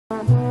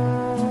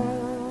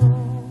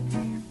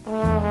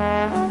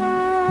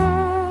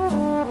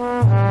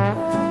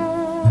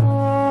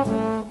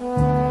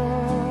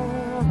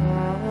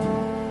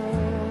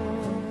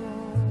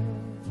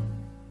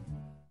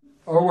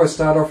always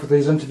start off with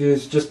these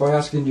interviews just by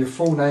asking your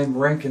full name,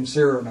 rank and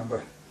serial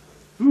number.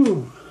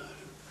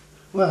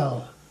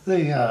 Well, there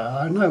you are.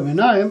 I know my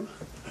name.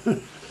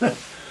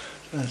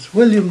 That's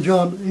William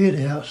John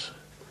Edhouse.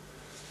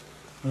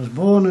 I was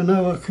born in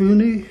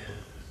Awakuni,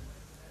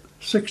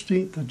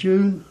 16th of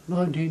June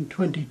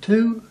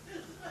 1922,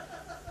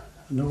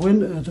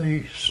 and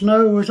the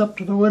snow was up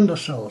to the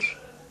windowsills.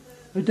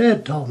 My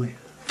dad told me.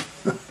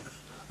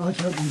 I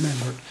don't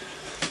remember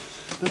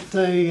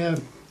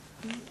it.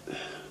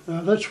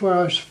 But that's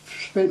where I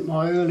spent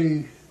my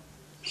early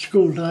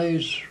school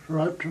days,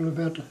 right till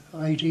about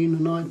 18 or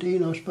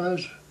 19, I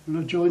suppose,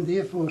 when I joined the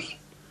Air Force.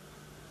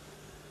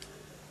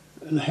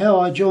 And how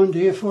I joined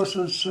the Air Force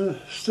is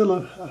still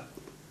a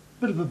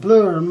bit of a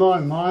blur in my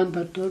mind,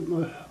 but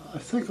I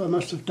think I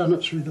must have done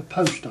it through the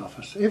post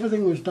office.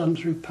 Everything was done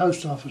through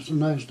post office in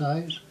those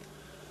days.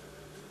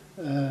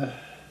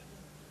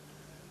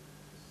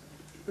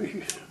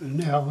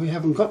 Now we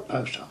haven't got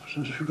post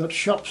offices. We've got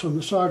shops on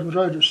the side of the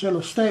road that sell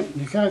a stamp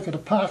and you can't get a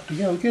park to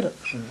go and get it.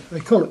 So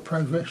they call it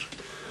progress.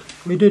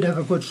 We did have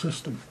a good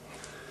system.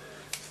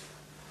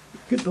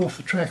 Getting off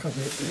the track a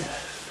bit there.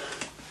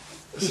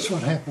 That's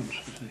what happens.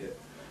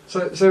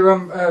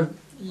 So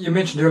you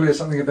mentioned earlier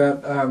something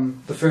about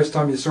the first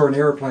time you saw an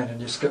aeroplane and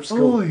you skipped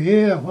school. Oh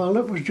yeah, well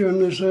that was during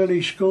those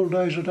early school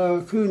days at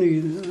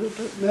Awakuni.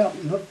 That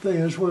mountain up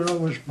there is where I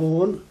was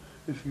born,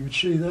 if you could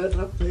see that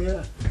up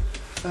there.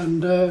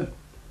 And there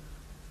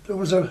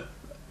was it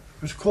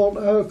was called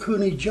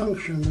Awakuni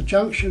Junction. The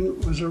junction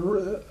was a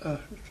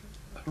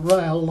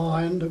rail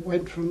line that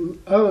went from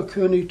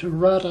Awakuni to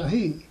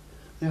Ratahi.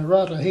 Now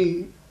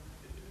Ratahi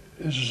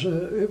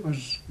it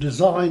was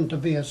designed to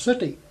be a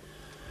city.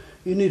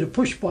 You need a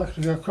push bike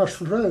to go across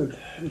the road.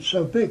 It's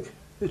so big.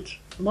 It's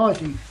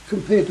mighty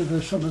compared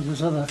to some of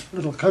those other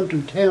little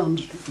country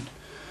towns.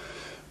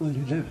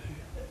 They're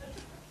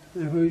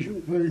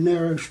very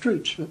narrow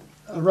streets, but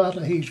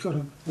Ratahi's got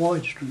a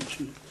wide street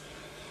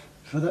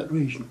for that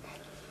reason.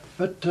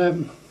 But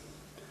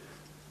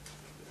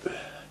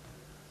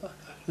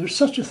there's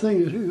such a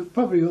thing as you've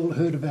probably all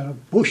heard about a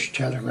bush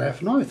telegraph,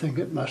 and I think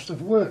it must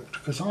have worked,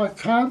 because I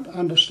can't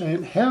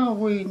understand how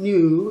we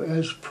knew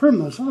as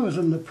primers. I was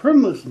in the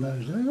primers in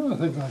those days. I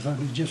think I was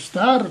only just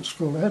started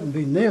school. I hadn't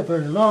been there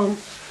very long,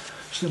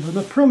 still in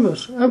the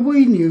primers. And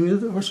we knew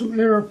there were some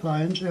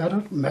aeroplanes out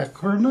at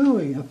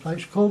Macronui, a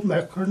place called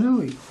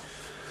Macronui.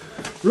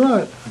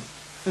 Right.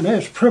 And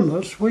as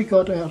primers, we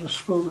got out of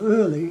school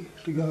early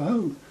to go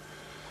home.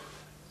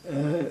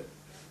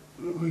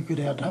 We got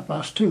out at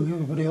 2:30.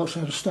 Everybody else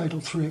had to stay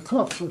till 3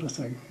 o'clock, sort of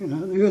thing, you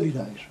know, in the early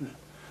days.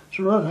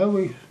 So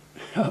right,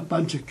 a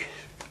bunch of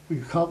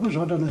coppers,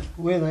 I don't know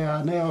where they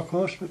are now, of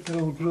course, but they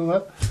all grew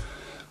up.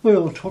 We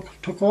all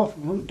took off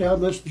and went down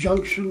this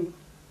junction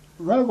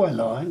railway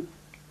line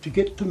to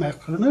get to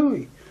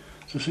Macronui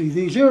to see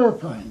these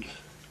aeroplanes,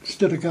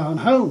 instead of going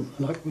home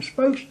like we're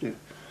supposed to.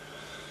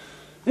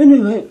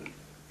 Anyway,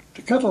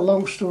 to cut a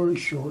long story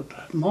short,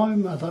 my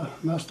mother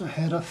must have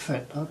had a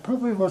fit. I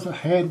probably was a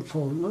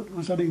handful. It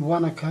was only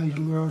one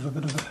occasion where I was a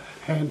bit of a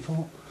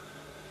handful.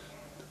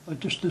 I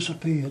just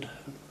disappeared.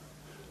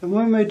 And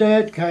when my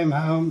dad came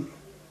home,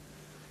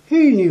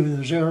 he knew there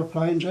was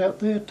aeroplanes out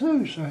there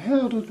too. So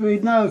how did we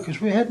know?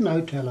 Because we had no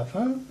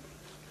telephone.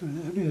 I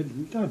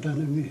don't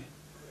know.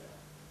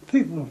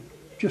 People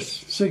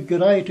just said good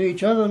day to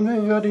each other and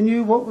everybody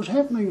knew what was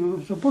happening. It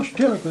was a bush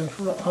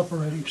telegraph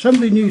operating.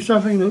 Somebody knew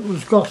something that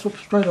was gossip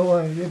straight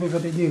away.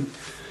 Everybody knew.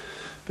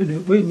 But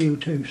we knew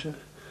too. So.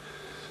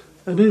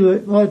 And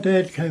anyway, my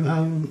dad came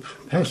home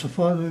and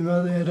pacified my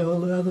mother. He had all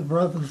the other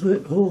brothers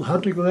all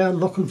hunting around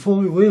looking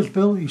for me. Where's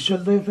Bill? He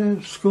should have been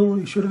at school.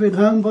 He should have been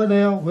home by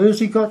now. Where's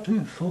he got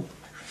to?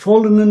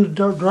 Fallen in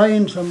the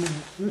drain somewhere.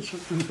 That's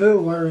what her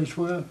worries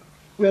were.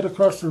 We had to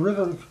cross the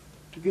river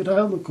to get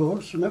home, of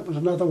course, and that was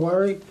another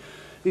worry.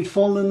 He'd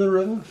fallen in the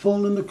river,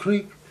 fallen in the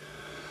creek,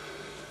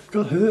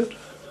 got hurt.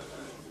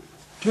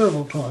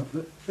 Terrible time.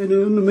 But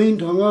in the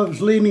meantime, I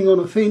was leaning on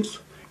a fence,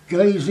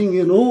 gazing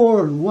in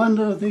awe and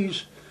wonder at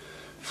these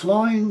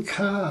flying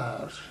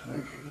cars.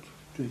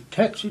 They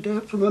taxied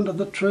out from under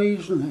the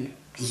trees and they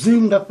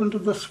zoomed up into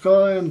the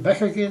sky and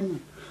back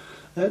again.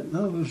 I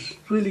was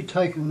really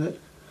taken with it.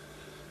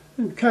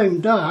 It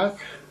came dark.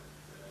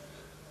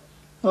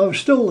 I was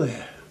still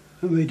there.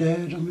 And my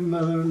dad and my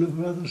mother and the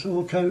brothers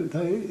all came.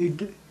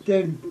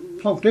 Dad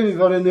plonked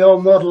everybody in the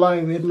old Model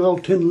A. We had an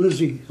old tin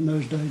Lizzie in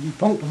those days. He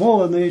plonked them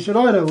all in there. He said,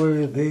 I know where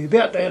he'll be.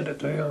 About to end at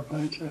the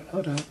aeroplane. So I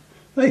don't.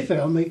 They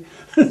found me.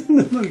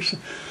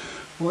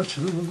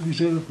 Watching all these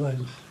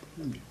aeroplanes.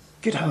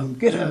 Get home,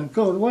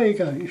 go on, away you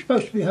go. You're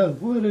supposed to be home.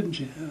 Why didn't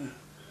you?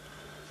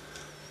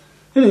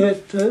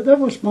 Anyway, that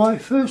was my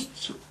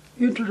first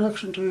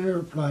introduction to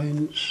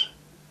aeroplanes.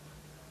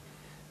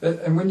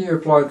 And when you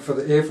applied for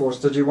the Air Force,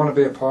 did you want to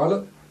be a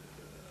pilot?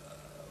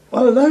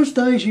 Well, in those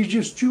days you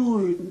just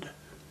joined.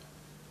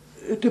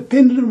 It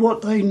depended on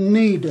what they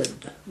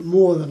needed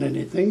more than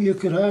anything. You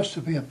could ask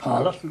to be a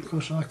pilot. Of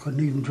course, I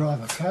couldn't even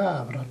drive a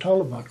car, but I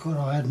told them I could.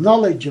 I had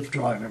knowledge of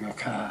driving a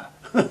car.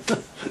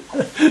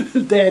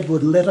 Dad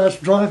wouldn't let us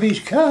drive his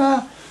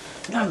car.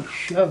 no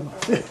show.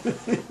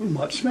 We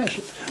might smash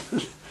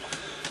it.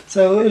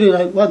 So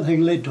anyway, one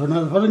thing led to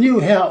another, but I knew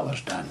how it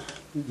was done,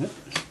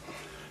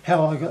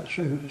 how I got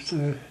through.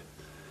 So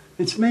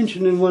it's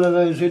mentioned in one of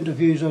those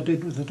interviews I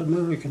did with an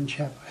American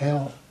chap,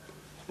 how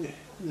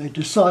they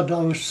decided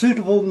I was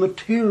suitable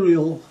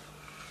material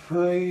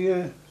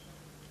for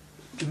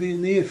to be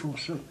in the Air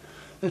Force. So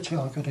that's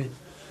how I got in.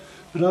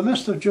 But I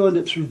must have joined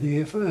it through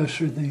the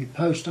through the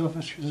post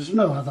office, because there's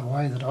no other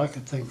way that I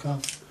could think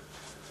of.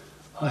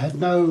 I had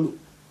no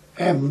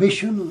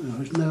ambition. There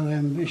was no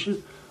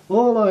ambition.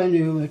 All I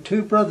knew were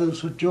two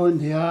brothers had joined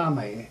the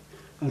army,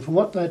 and from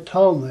what they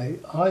told me,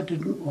 I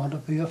didn't want to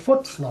be a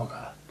foot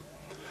flogger.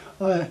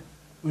 I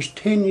was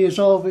 10 years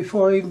old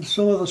before I even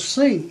saw the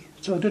sea,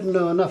 so I didn't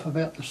know enough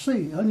about the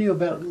sea. I knew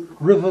about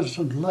rivers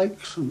and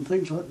lakes and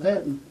things like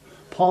that, and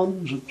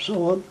ponds and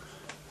so on,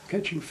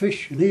 catching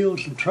fish and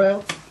eels and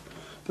trout,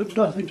 but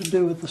nothing to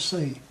do with the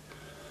sea.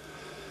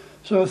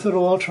 So I thought,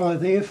 oh, I'll try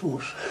the Air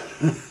Force.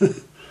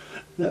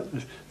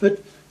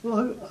 But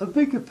I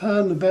beg your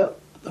pardon about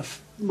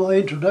my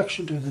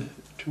introduction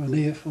to an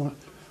Air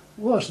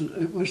Force.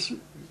 It was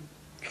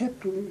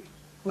Captain,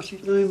 what's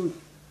his name?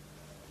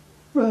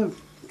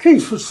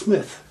 Kingsford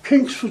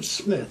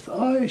Smith.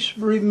 I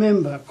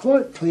remember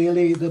quite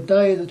clearly the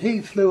day that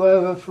he flew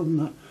over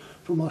from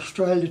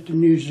Australia to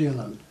New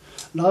Zealand.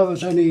 And I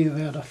was only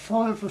about a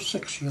 5 or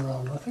 6 year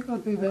old. I think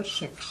I'd be about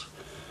 6.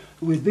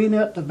 We'd been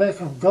out the back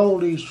of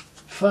Goldie's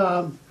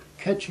farm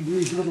catching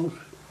these little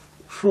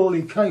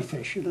trawly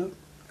crayfish, you know,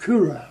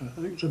 kura, I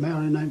think it's a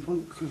Maori name for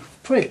them,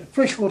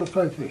 freshwater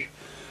crayfish.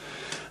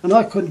 And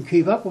I couldn't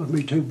keep up with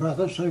me two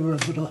brothers. They were a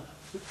bit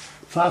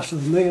faster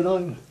than me, and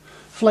I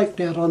flaked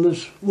out on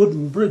this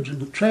wooden bridge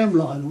and the tram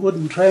line,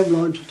 wooden tram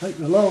lines to take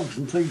the logs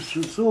and things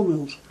to the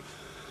sawmills.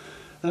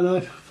 And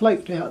I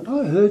flaked out, and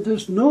I heard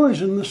this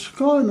noise in the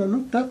sky, and I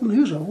looked up, and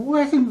there was a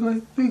whacking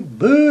great big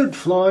bird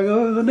flying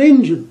over an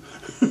engine.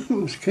 It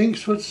was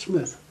Kingsford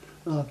Smith.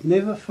 I've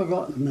never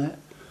forgotten that.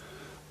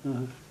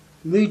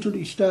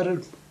 Immediately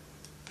started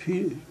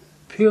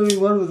peeling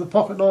one with a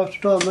pocket knife to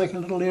try and make a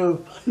little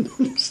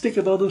aeroplane, stick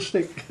it on a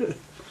stick.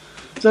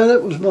 So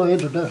that was my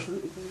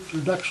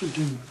introduction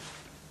to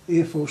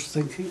Air Force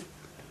thinking.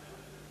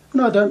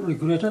 And I don't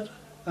regret it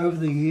over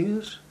the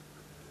years.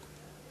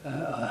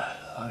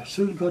 I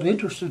soon got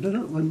interested in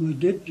it when we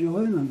did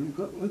join and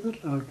got with it.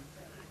 I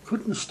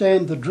couldn't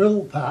stand the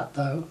drill part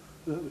though.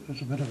 It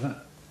was a bit of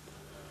a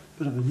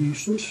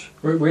nuisance.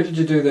 Where did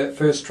you do that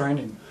first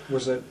training?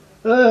 Was it?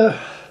 That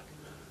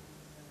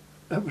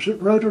was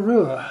at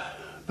Rotorua.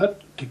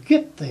 But to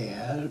get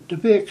there, to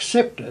be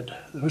accepted,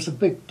 there was a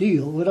big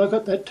deal. When I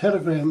got that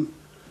telegram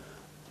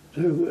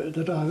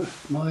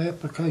my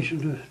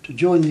application to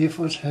join the Air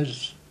Force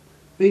has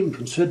been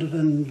considered,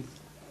 and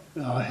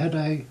I had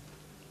a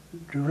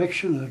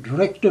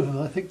directive,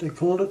 I think they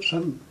called it,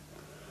 some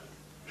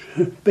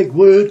big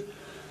word,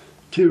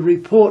 to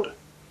report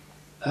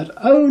at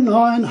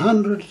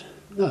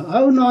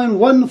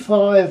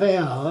 0915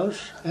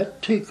 hours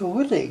at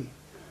Tikawiti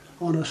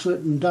on a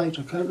certain date.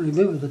 I can't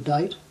remember the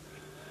date.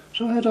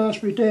 So I had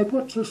asked me, Dad,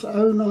 what's this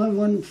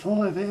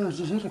 0915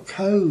 hours? Is that a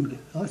code?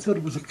 I thought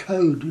it was a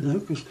code, you know,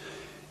 because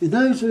in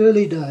those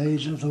early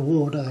days of the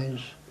war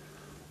days,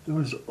 there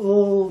was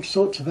all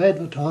sorts of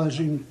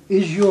advertising.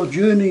 Is your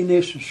journey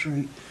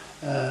necessary?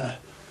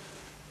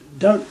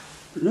 Don't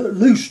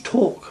loose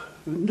talk,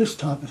 and this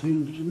type of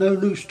thing. No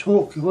loose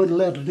talk. You weren't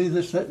allowed to do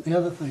this, that, and the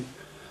other thing.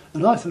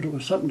 And I thought it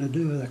was something to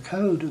do with a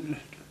code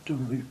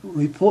to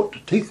report to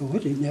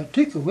Tikawiti. Now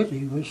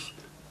Tikawiti was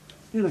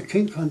in a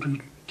King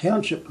Country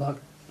township like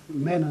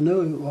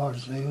Mananui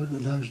was there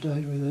in those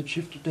days, where they'd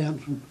shifted down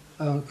from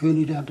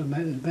Ohakuni down to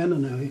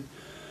Mananui.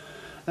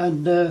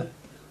 And to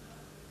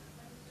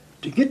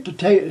get to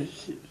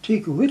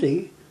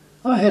Tikawiti,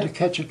 I had to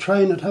catch a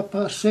train at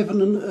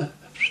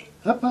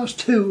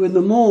 2:30 in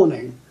the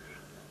morning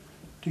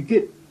to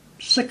get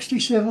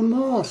 67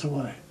 miles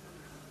away.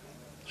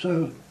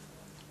 So,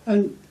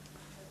 and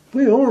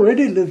we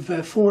already lived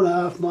about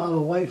 4.5 miles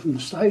away from the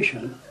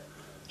station.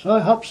 So I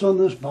hops on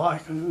this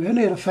bike. We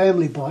only had a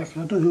family bike.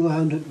 I don't know who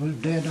owned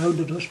it. Dad owned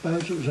it, I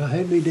suppose. It was a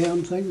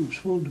hand-me-down thing. It was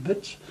full to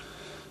bits.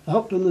 I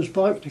hopped on this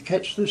bike to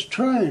catch this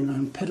train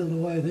and pedalled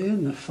away there,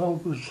 and the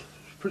fog was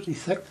pretty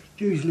thick.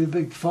 Usually a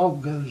big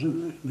fog goes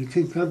in the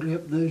King Country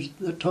up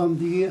that time of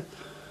the year.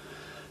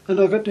 And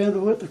I got down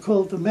to what they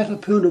called the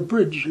Matapuna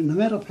Bridge. And the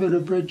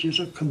Matapuna Bridge is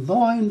a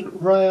combined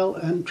rail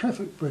and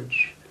traffic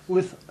bridge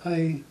with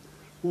a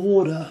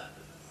warder,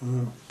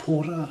 or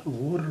porter, or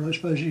warder I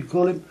suppose you'd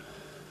call him,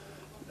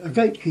 a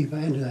gatekeeper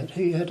into that.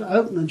 He had to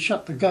open and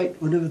shut the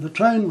gate whenever the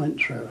train went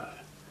through.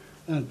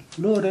 And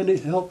Lord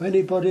help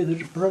anybody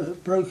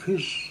that broke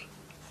his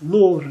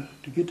law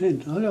to get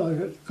in.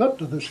 I got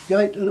to this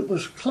gate and it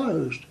was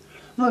closed.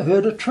 And I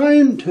heard a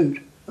train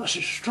toot. I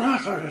said,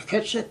 strike, I gotta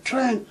catch that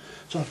train.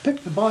 So I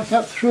picked the bike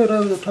up, threw it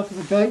over the top of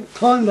the gate,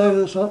 climbed over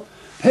the top,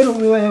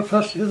 pedalled my way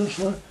across the other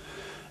side,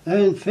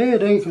 and fair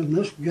dinkum,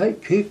 this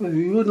gatekeeper,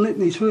 he wouldn't let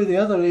me through the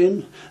other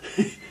end.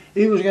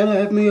 He was going to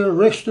have me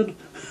arrested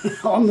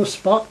on the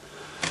spot.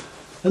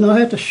 And I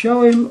had to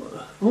show him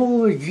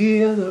all the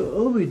gear,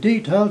 all the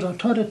details. I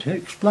tried to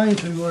explain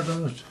to him what I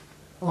was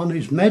on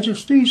His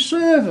Majesty's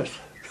service.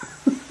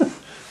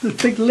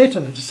 This big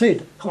letter that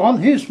said,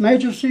 on His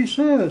Majesty's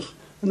service.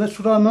 And that's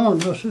what I'm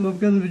on. I said, I'm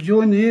going to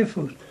join the Air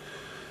Force.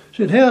 He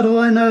said, how do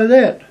I know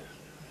that?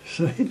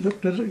 So he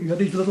looked at it, he got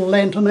his little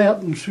lantern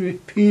out and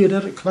peered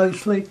at it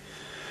closely.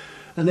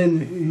 And then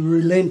he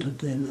relented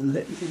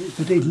then.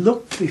 But he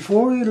looked,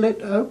 before he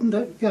opened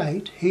that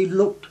gate, he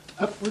looked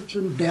upwards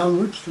and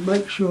downwards to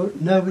make sure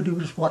nobody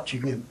was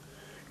watching him.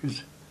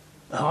 Because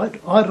I'd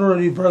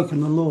already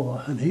broken the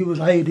law and he was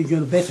aiding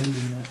and abetting me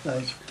in those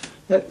days.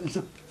 That was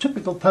a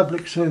typical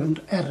public servant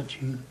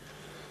attitude.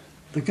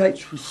 The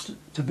gates was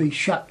to be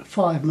shut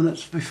 5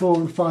 minutes before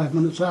and 5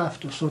 minutes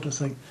after, sort of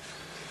thing.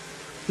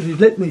 But he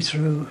let me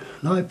through,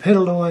 and I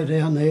pedalled away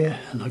down there,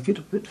 and I get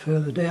a bit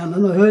further down,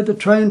 and I heard the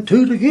train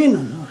toot again,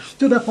 and I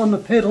stood up on the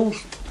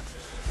pedals.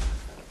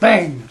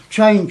 Bang! The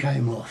chain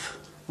came off.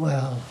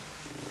 Well,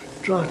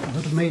 drive a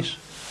little mess.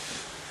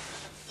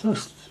 So I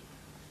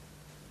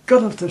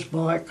got off this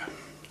bike,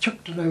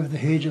 chucked it over the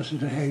hedge. I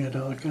said, hang it,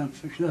 I can't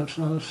fix it up.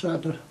 So I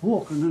started to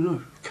walk, and in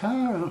a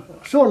car,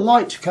 I saw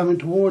lights coming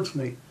towards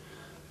me.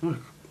 I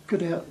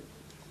got out,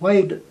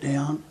 waved it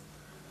down.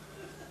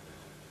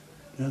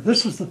 Now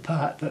this is the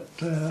part that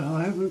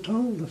I haven't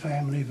told the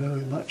family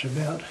very much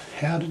about.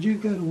 How did you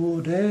go to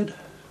war, Dad?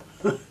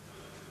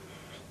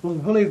 Well,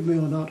 believe me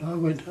or not, I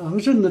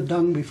was in the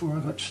dung before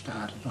I got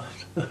started.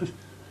 I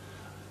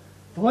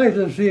waved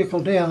the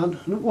vehicle down,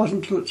 and it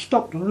wasn't until it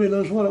stopped I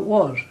realised what it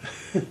was.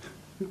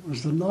 It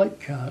was the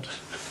night cart.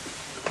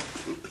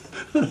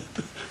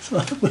 So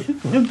I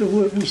went to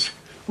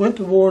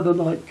war in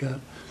the night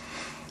cart.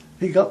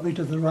 He got me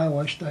to the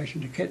railway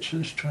station to catch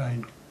this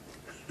train.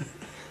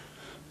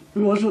 It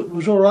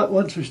was all right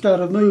once we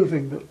started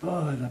moving, but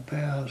boy, the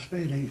power's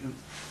feeding.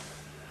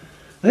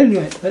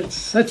 Anyway,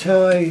 that's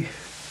how I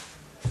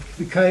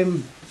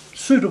became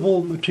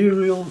suitable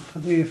material for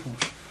the Air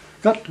Force.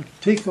 Got to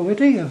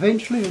Tikawiti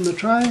eventually in the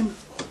train.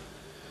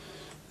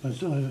 It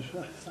was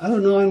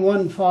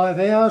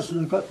 0915 hours,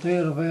 and I got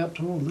there about,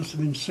 must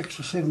have been 6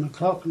 or 7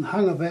 o'clock, and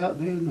hung about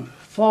there, and the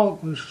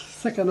fog was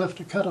thick enough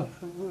to cut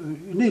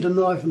you need a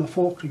knife and a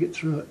fork to get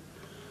through it.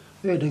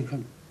 Fair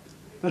dinkum.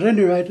 But at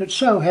any rate, it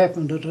so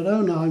happened that at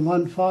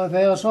 0915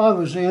 hours I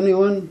was the only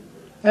one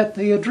at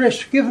the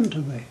address given to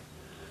me.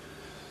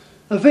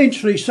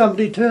 Eventually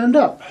somebody turned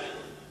up.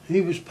 He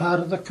was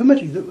part of the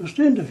committee that was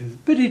to interview,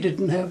 but he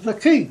didn't have the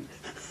key.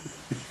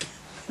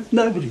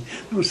 Nobody.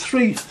 There was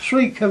three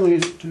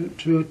coming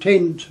to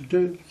attend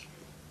to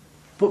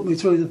put me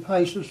through the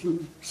paces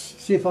and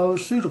see if I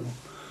was suitable.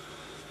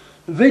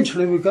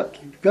 Eventually we got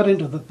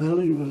into the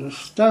building. It was a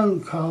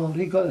stone cold.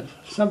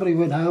 Somebody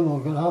went home or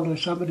got hold of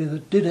somebody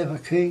that did have a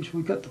key, so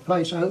we got the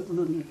place open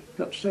and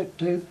got set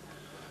to. It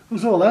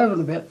was all over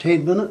in about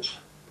 10 minutes.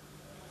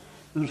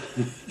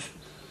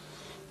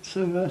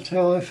 So that's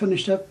how I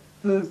finished up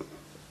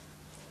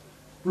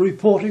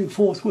reporting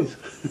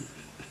forthwith.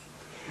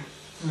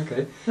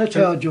 Okay. That's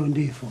how I joined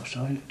the Air Force.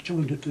 I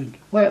joined it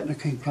way out in the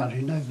King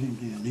Country. Nobody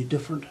knew any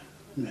different.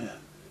 No.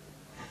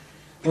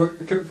 Well,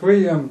 can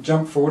we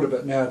jump forward a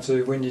bit now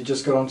to when you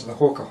just got onto the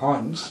Hawker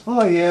Hinds?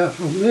 Oh yeah,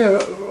 from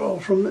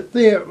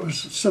there it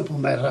was a simple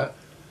matter.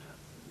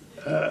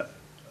 I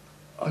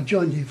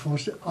joined the Air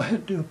Force. I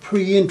had to do a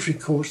pre-entry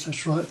course.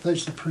 That's right.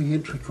 That's the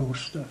pre-entry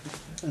course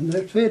stuff. And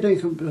that's fair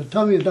dinkum. By the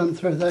time you've done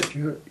through that,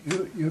 you're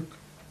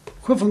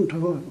equivalent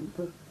to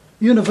a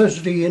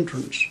university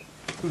entrance.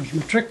 It was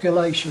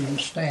matriculation and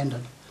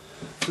standard.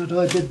 But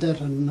I did that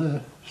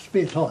in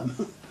spare time.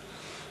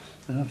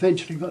 And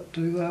eventually got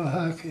to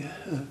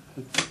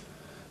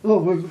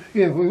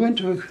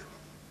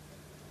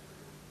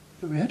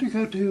we had to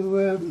go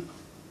to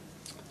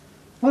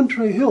One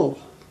Tree Hill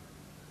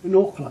in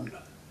Auckland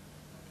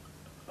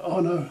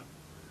on a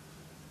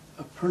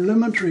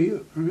preliminary,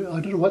 I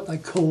don't know what they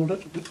called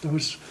it, but there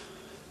was,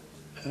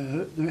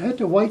 they had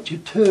to wait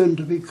your turn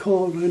to be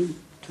called in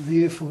to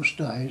the Air Force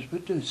days,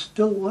 but they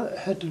still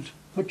had to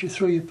put you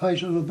through your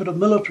paces with a bit of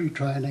military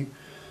training.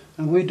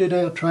 And we did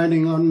our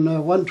training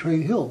on One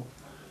Tree Hill,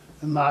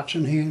 and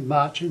marching here and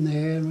marching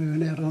there, and we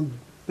went out on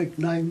big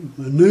name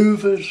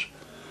manoeuvres.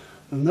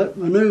 And that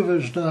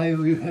manoeuvres day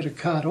we had to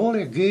cart all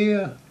your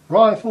gear,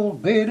 rifle,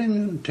 bedding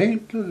and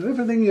tent,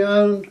 everything you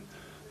owned.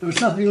 There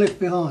was nothing left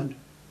behind.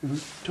 We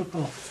took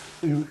off.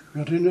 We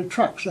got in the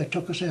trucks. They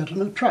took us out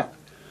in a truck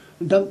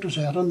and dumped us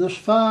out on this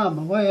farm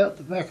away out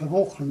the back of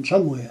Auckland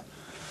somewhere.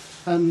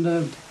 And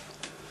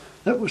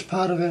that was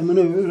part of our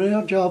manoeuvre.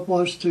 Our job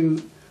was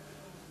to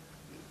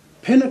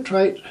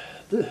penetrate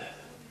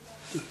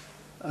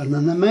an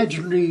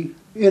imaginary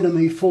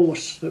enemy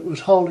force that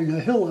was holding a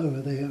hill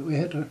over there. We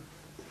had to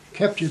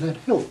capture that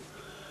hill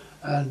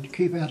and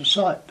keep out of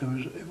sight.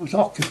 It was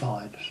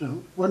occupied.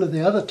 So one of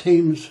the other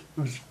teams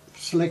was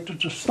selected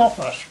to stop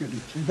us. You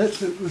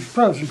see, it was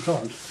pros and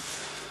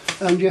cons.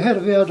 And you had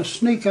to be able to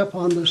sneak up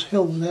on this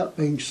hill without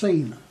being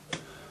seen.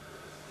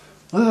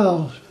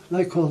 Well,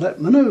 they call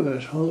that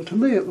manoeuvres. Well, to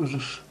me it was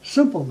a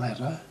simple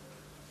matter,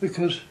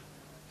 because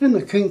in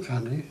the King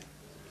Country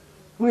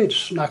we'd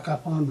snuck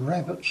up on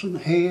rabbits and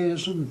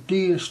hares and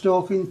deer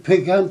stalking,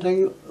 pig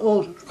hunting,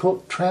 all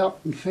caught trout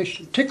and fish,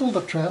 and tickled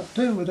the trout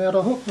too without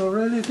a hook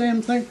or any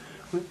damn thing.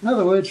 In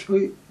other words,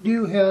 we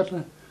knew how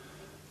to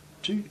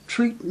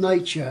treat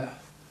nature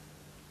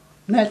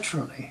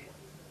naturally,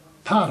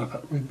 part of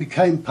it. We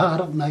became part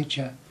of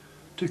nature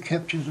to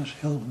capture this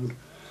hell.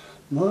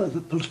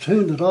 The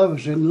platoon that I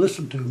was in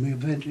listened to me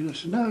eventually. I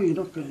said, no, you're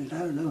not going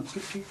to, no,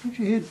 get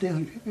your head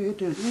down, get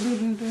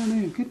down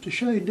here, get the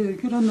shade down,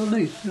 get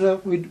underneath. You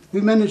know,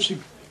 we managed to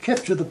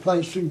capture the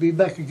place and be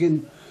back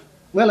again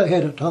well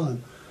ahead of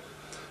time.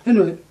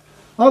 Anyway,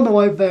 on the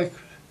way back,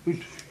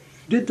 we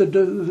did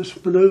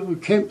this manoeuvre, we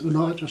camped the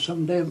night or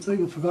some damn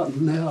thing, I've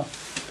forgotten now.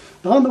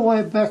 And on the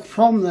way back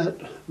from that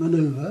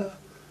manoeuvre,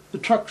 the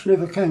trucks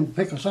never came to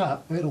pick us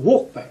up. We had to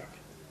walk back,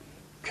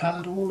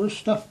 cart all this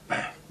stuff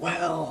back.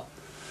 Well,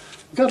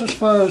 got as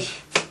far as,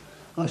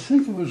 I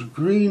think it was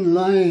Green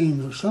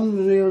Lane or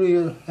some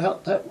area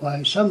out that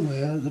way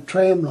somewhere, the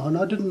tram line.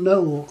 I didn't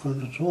know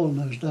Auckland at all in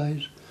those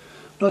days.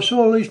 But I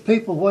saw all these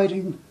people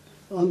waiting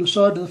on the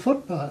side of the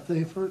footpath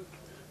there for it,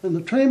 and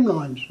the tram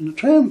lines. And the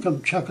tram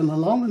come chucking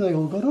along and they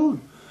all got on.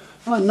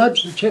 I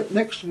nudged the chap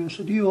next to me. I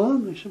said, "You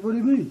on?" He said, "What do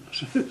you mean?" I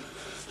said,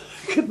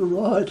 "Get a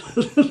ride."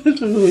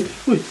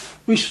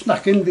 we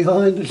snuck in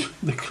behind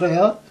the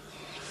crowd.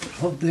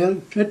 Hopped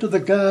down, went to the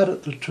guard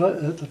at the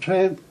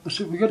tram. I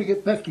said, "We've got to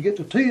get back to get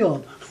the tea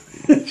on."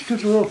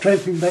 Because we're all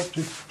tramping back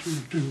to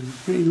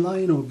Green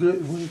Lane or what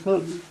do you call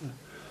it?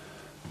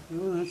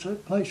 Well, that's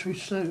that place we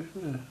stayed.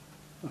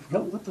 I've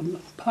forgotten what the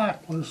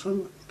park was,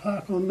 some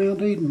park on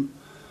Mount Eden.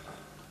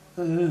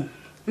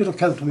 It'll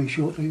come to me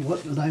shortly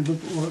what the name of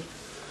it was.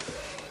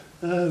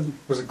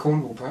 Was it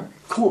Cornwall Park?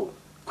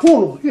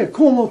 Cornwall, yeah,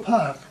 Cornwall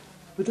Park.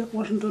 But that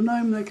wasn't the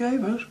name they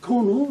gave us,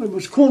 Cornwall. It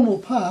was Cornwall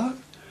Park.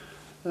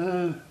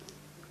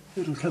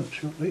 It'll come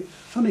shortly.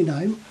 Funny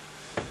name.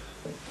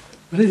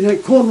 But anyway,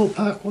 Cornwall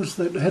Park was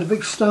that had a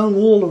big stone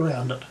wall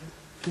around it.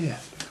 Yeah,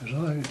 because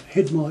I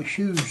hid my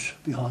shoes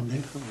behind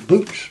there,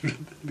 boots,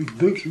 big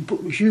boots, and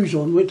put my shoes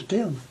on and went to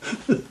town.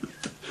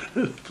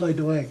 Played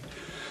the wag.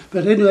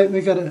 But anyway,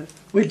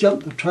 we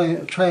jumped the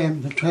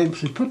tram. The tram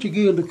said, "Put your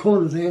gear in the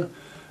corner there."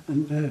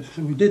 And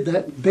so we did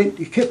that.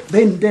 You kept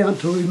bending down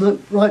till we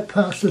went right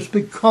past this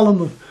big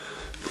column of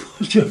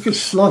jokers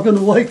slogging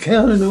away,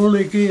 counting all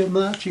their gear,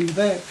 marching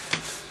back.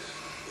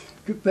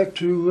 Get back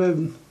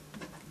to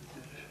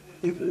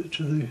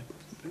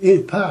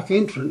the park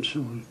entrance.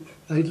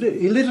 He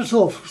let us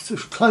off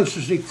as close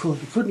as he could.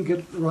 He couldn't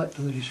get right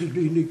to it. He said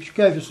he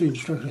gave us the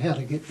instruction how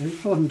to get there.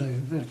 It wasn't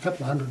a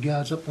couple of 100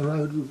 yards up the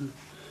road and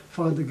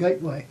find the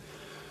gateway.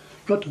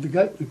 Got to the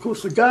gate, and of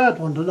course the guard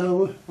wanted to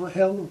know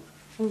how.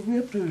 What were we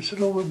up to? He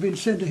said, "Oh, we've been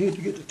sent ahead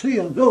to get the tea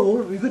on." "Oh,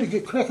 well, we better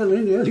get cracking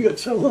in. You only got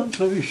so on."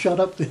 So we shut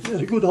up there,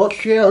 had a good hot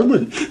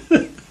shower.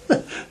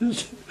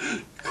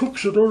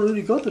 Cooks had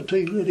already got the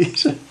tea ready.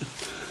 So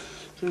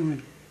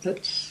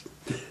that's.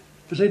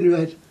 But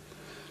anyway,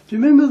 do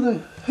you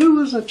remember who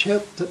was the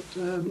chap that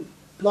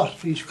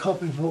lost his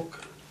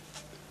copybook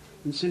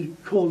and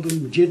called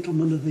him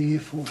Gentleman of the Air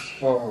Force?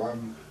 Oh,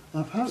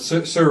 I've heard.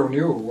 Cyril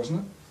Newell,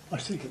 wasn't it? I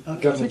think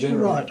Governor you're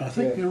General. right. I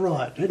think you're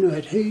right.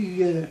 Anyway,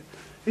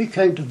 he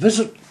came to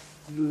visit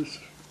this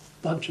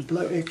bunch of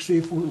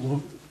ex-Air Force,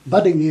 well,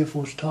 budding Air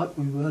Force type.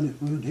 We weren't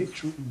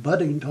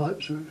budding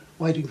types. We were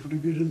waiting for to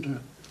get into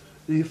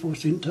the Air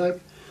Force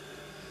intake.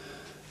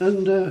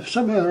 And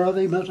somehow or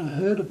other he must have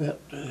heard about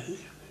those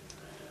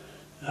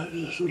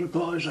sort of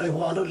guys they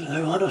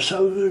wanted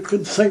so they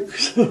could think.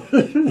 So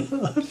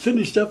I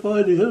finished up, I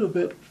only heard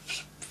about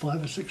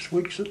 5 or 6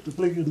 weeks at the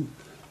blinking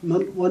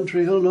One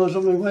Tree Hill, and I was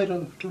on my way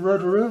to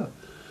Rotorua.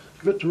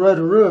 Got to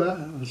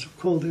Rotorua. It was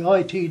called the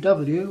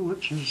ITW,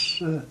 which is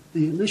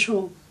the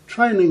initial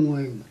training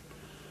wing.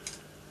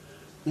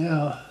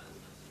 Now,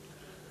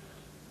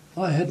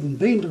 I hadn't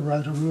been to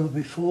Rotorua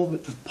before,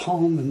 but the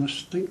pong and the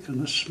stink and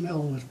the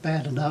smell was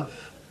bad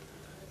enough.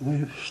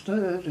 We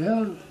stayed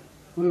out.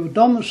 We were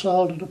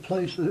domiciled at a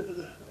place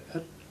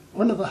at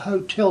one of the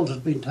hotels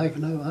had been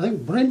taken over. I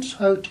think Brent's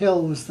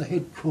Hotel was the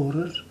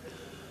headquarters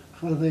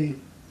for the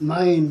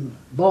main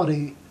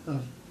body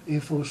of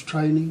Air Force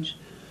trainees.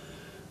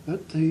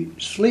 But the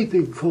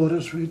sleeping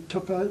quarters they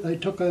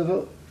took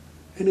over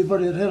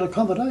anybody that had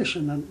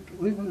accommodation, and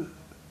we were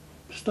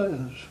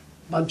staying,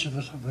 a bunch of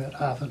us, about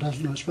half a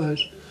dozen I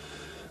suppose,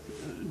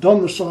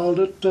 domiciled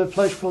at a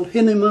place called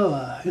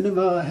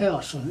Hinemoa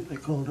House, I think they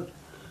called it.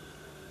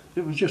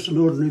 It was just an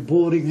ordinary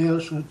boarding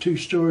house with a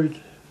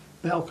 2-storied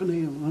balcony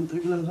and one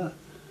thing and another.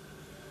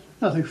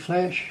 Nothing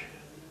flash.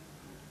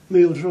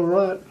 Meals all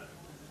right.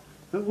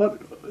 But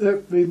what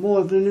irked me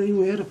more than anything,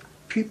 we had to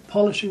keep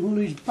polishing all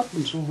these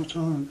buttons all the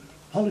time.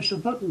 Polish the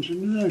buttons,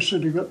 and you know, so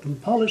they got them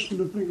polished and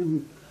the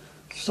freaking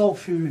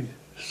sulphur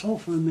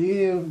in the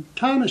air, and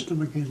tarnished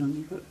them again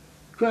and got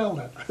growled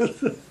at.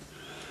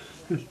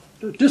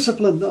 The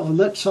discipline on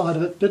that side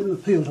of it didn't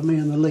appeal to me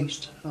in the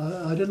least.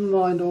 I didn't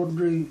mind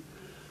ordinary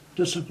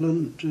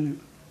discipline to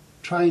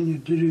train you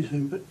to do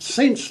things, but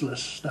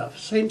senseless stuff,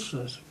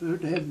 senseless.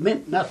 It had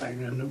meant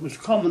nothing, and it was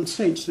common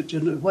sense that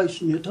you're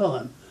wasting your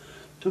time.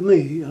 to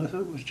me, I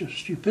thought it was just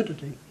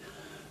stupidity.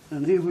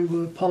 And here we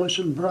were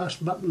polishing brass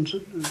buttons,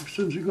 and as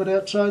soon as we got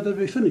outside they'd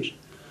be finished.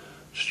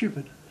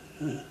 Stupid.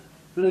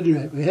 But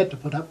anyway, we had to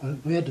put up with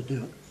it, we had to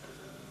do it.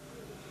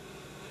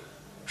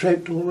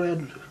 Tramped all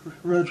around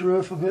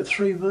Rotorua for about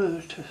 3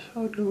 months. I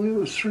don't know whether it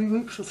was 3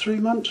 weeks or 3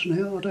 months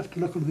now. I'd have to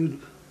look at it.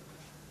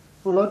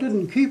 Well, I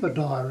didn't keep a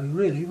diary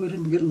really. We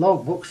didn't get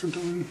logbooks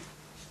until we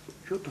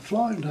got the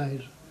flying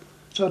days.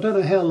 So I don't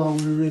know how long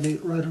we really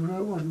at Rotorua.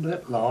 It wasn't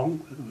that long.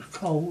 It was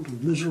cold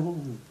and miserable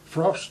and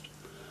frost.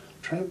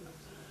 Tramp.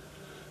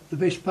 The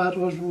best part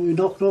was when we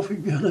knocked off,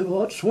 we'd go and have a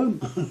hot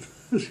swim.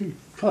 It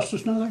cost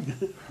us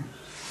nothing.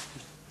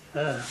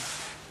 And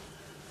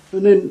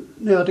then,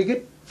 now to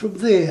get from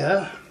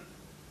there,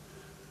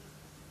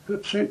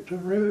 got sent to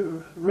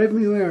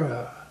Revenue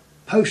Area,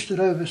 posted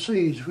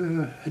overseas.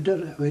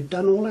 We'd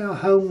done all our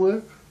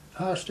homework,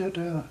 passed out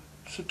our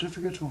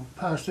certificates, or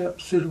passed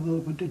out suitable.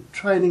 We did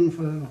training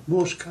for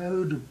Morse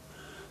code and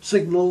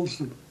signals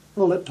and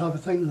all that type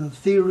of thing, the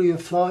theory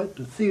of flight,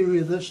 the theory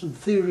of this and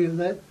theory of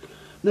that,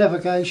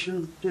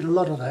 navigation, did a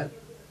lot of that.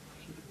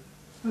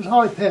 It was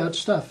high-powered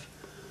stuff,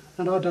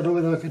 and I don't know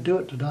whether I could do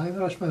it today,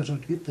 but I suppose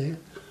I'd get there.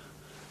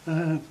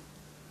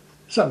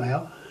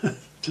 Somehow.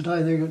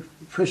 Today they could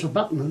press a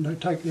button and they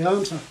take the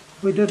answer.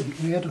 We didn't.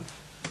 We had to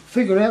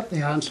figure out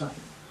the answer.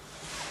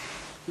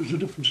 It was a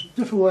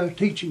different way of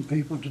teaching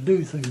people to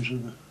do things,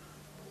 and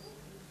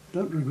I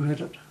don't regret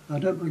it. I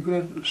don't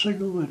regret it a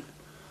single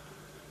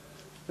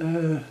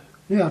bit.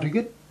 Now, to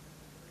get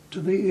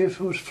to the Air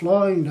Force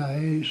flying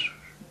days,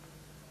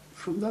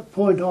 from that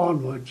point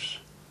onwards,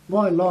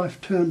 my life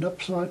turned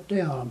upside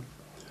down.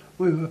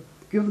 We were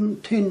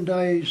given 10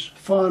 days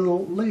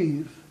final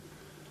leave.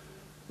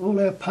 All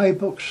our pay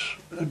books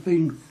had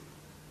been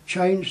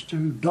changed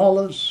to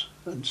dollars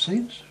and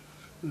cents,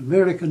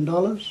 American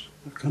dollars,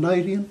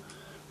 Canadian.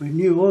 We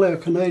knew all our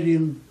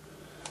Canadian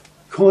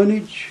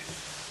coinage,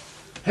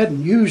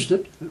 hadn't used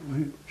it, but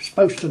we were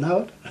supposed to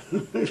know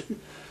it.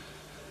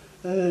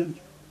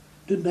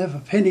 Didn't have a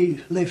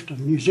penny left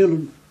of New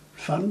Zealand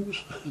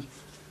funds.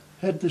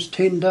 Had this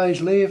 10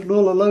 days leave, and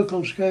all the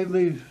locals gave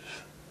me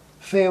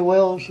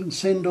farewells and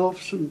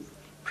send-offs and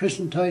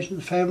presentations.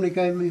 The family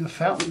gave me a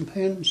fountain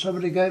pen,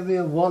 somebody gave me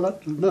a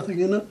wallet with nothing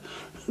in it.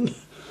 And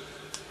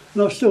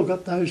I've still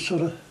got those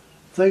sort of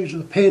things.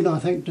 The pen, I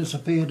think,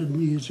 disappeared in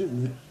New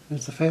Zealand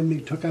as the family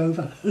took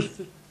over.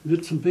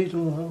 Bits and pieces, I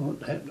want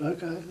that,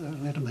 okay,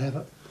 I'll let them have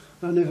it.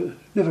 I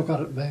never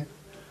got it back.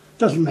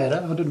 Doesn't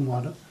matter, I didn't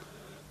want it.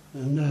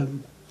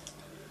 And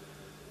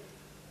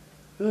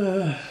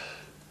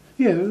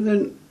yeah,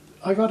 then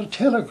I got a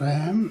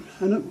telegram,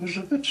 and it was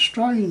a bit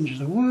strange,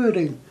 the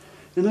wording.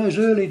 In those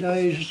early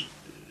days,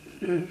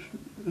 there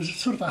was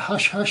sort of a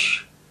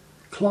hush-hush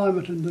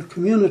climate in the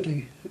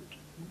community.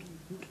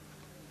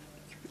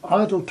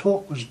 Idle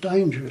talk was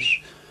dangerous.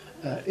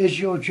 Is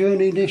your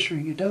journey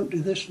necessary? You don't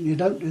do this and you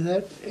don't do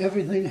that.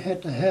 Everything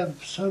had to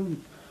have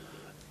some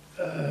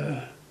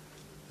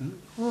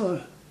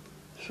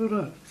sort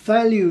of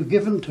value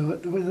given to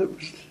it, whether it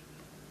was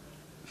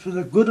for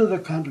the good of the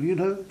country. You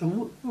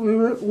know, we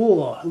were at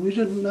war and we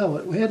didn't know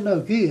it. We had no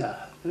gear.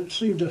 It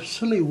seemed a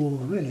silly war,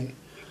 really.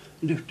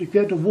 And if to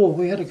go to war,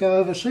 we had to go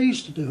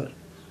overseas to do it.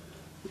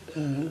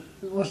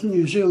 It wasn't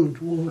New Zealand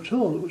war at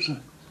all. It was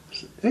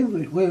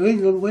England. Where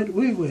England went,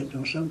 we went,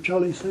 or some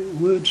jolly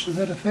thing, words to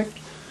that effect.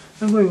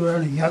 And we were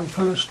only young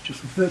fellas, just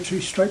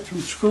virtually straight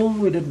from school.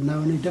 We didn't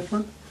know any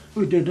different.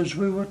 We did as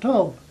we were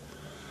told.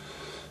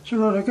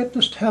 So I get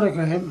this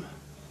telegram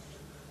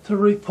to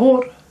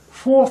report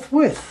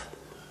forthwith.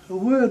 A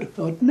word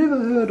I'd never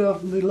heard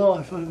of in my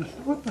life. I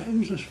said, what the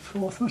hell is this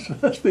forthwith?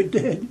 It must be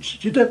dead. He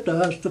said, you'd have to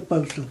ask the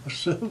post office.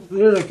 So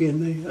there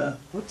again,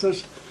 what's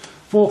this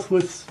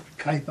forthwith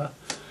caper?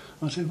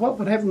 I said, what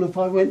would happen if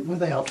I went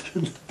without?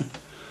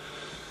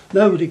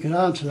 Nobody could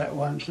answer that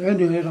one. So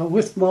anyway,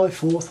 with my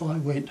forth I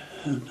went.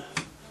 And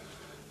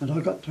I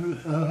got to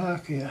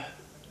Oahakia.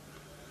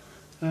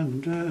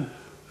 And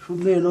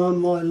from then on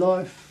my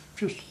life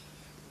just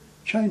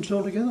changed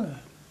altogether.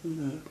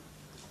 And,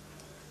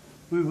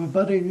 we were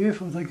budding youth,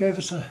 they gave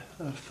us a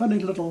funny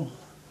little,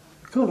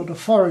 they call it a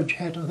forage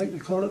hat, I think they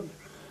call it,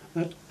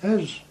 that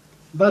as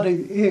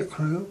budding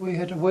aircrew we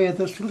had to wear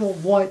this little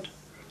white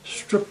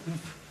strip of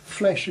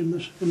flash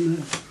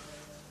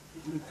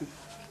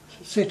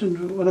set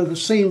into one of the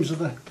seams of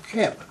the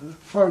cap, the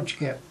forage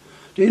cap,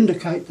 to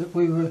indicate that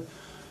we were,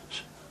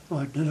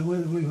 I don't know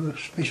whether we were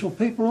special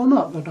people or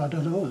not, but I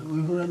don't know,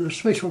 we were in a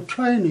special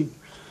training.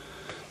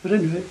 But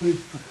anyway,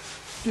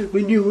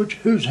 we knew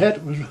whose hat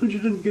it was, you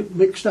didn't get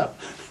mixed up.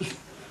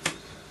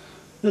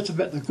 That's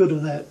about the good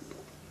of that.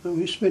 But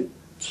we spent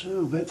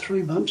about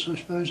 3 months, I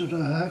suppose, at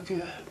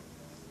Oahakia.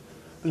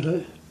 But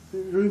I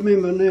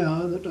remember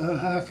now that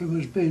Oahakia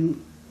was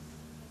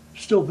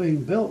still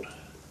being built.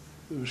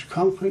 There was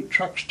concrete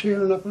trucks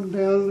tearing up and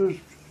down, there was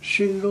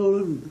shingle,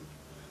 and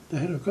they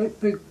had a great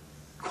big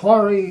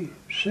quarry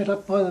set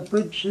up by the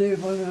bridge there,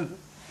 by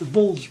the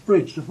Bulls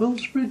Bridge. The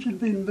Bulls Bridge had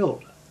been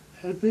built,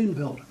 but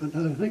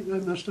I think they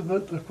must have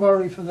built the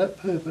quarry for that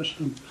purpose.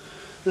 And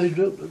They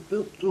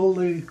built all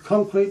the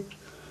concrete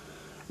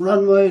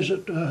runways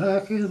at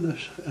Haki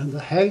and the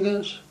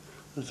hangars.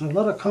 There's a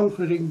lot of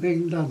concreting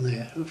being done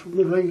there from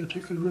the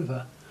Rangitikei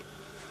River.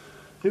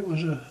 It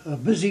was a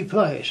busy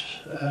place,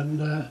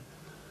 and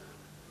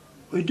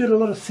we did a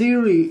lot of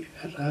theory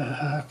at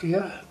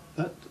Haki,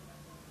 but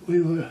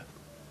we were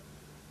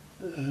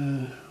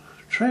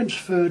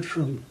transferred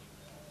from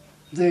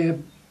there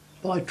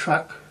by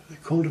truck. They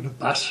called it a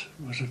bus.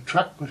 It was a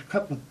truck with a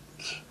couple of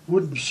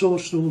wooden saw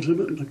stools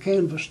in it and a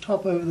canvas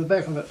top over the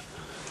back of it.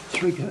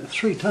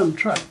 Three-ton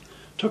truck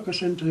took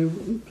us into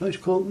a place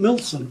called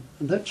Milson,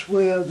 and that's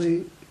where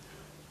the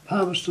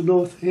Palmerston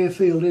North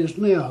airfield is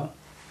now.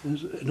 And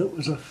it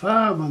was a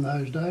farm in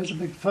those days, a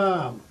big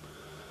farm.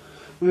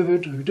 We were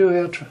to do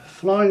our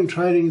flying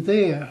training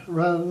there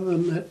rather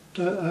than at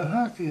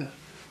Ohakea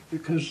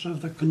because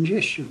of the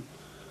congestion.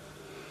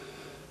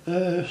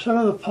 Some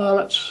of the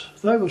pilots,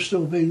 they were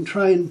still being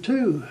trained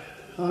too.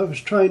 I was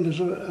trained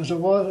as a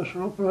wireless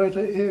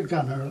operator air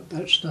gunner at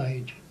that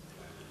stage.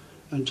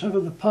 And some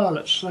of the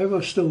pilots, they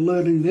were still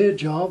learning their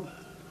job,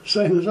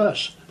 same as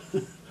us.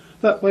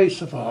 But we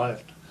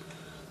survived.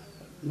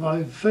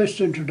 My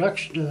first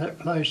introduction to that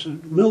place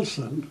at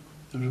Milson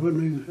was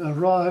when we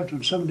arrived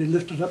and somebody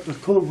lifted up the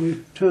corner.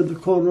 We turned the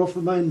corner off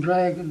the main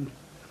drag and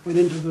went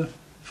into the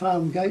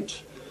farm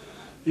gates.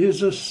 There's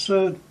this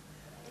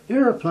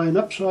aeroplane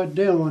upside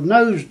down, or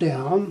nose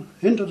down,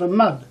 into the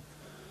mud,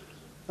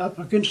 up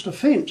against a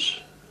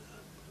fence.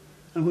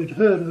 And we'd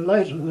heard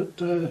later that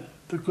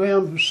the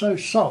ground was so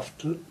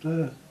soft that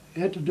you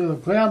had to do a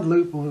ground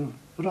loop or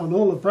put on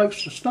all the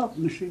brakes to stop,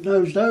 and she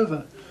nosed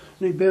over.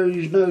 And he buried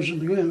his nose in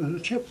the ground. There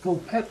was a chap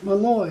called Pat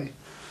Malloy.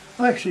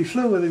 I actually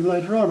flew with him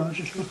later on. I was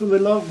just looking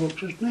at my logbook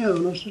just now,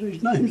 and I said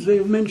his name's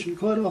there mentioned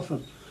quite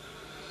often.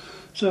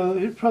 So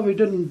it probably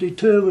didn't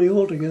deter me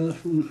altogether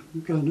from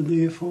going to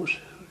the Air Force.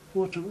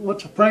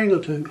 What's a brain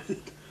or two?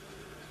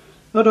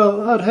 But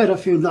I'd had a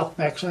few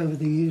knockbacks over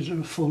the years. They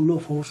were falling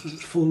off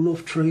horses, falling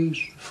off trees,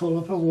 fall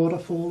up a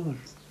waterfall,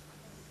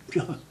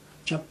 and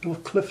jumped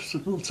off cliffs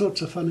and all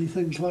sorts of funny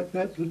things like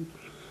that, and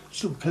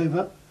still came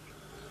up.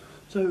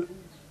 So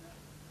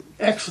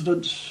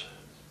accidents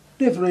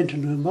never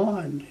entered my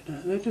mind. You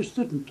know, they just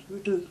didn't.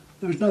 There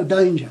was no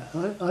danger.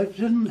 I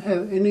didn't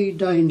have any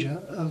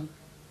danger of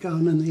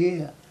going in the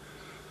air.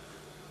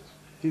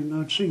 Even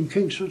though I'd seen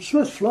Kingsford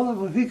Smith fly,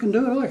 well, if he can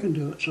do it, I can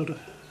do it, sort of,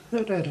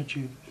 that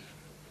attitude.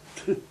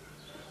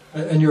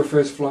 And your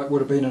first flight would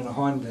have been in a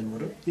Hind then,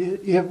 would it?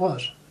 Yeah, it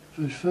was.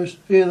 The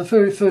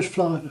very first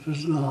flight it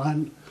was in a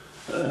Hind.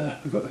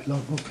 I've got my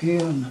logbook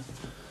here, and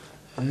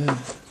what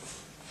have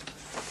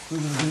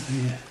I got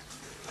here?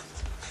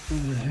 Where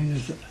the hell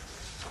is it?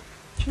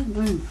 What's your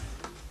name?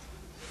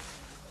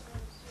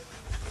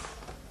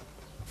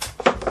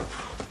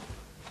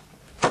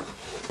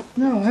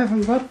 No, I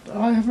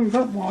haven't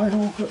got my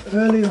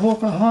early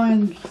Hawker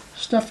Hind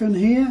stuff in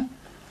here.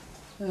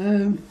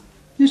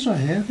 Yes, I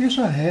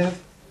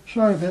have.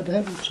 Sorry about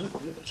that.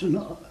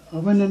 I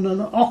went in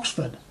an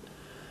Oxford.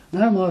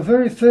 Now, my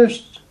very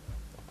first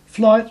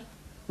flight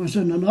was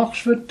in an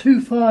Oxford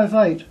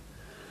 258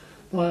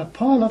 by a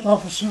pilot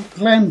officer,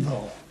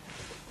 Glanville,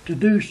 to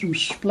do some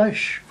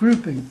splash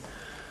grouping.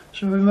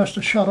 So we must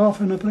have shot off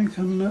in a blink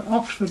in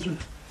Oxford to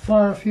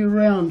fire a few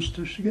rounds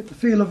to get the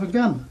feel of a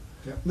gun.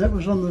 Yep. That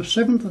was on the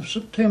 7th of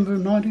September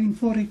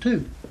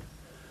 1942.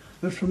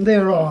 But from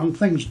there on,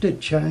 things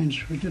did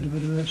change. We did a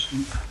bit of this.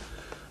 And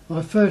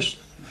my first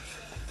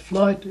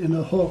flight in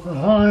a Hawker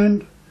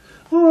Hind,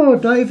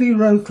 Davy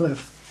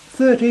Rowcliffe,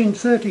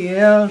 1330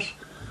 hours,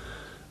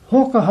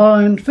 Hawker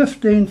Hind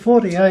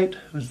 1548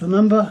 was the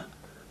number,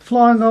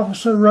 Flying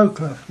Officer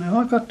Rowcliffe. Now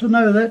I got to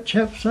know that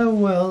chap so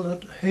well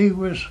that he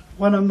was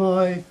one of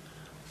my,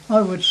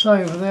 I would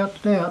say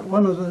without doubt,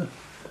 one of the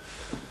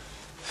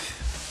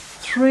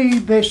 3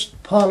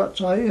 best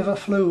pilots I ever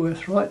flew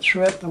with right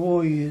throughout the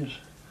war years.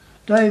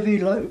 Davy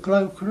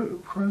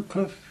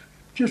Rowcliffe,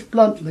 just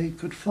bluntly,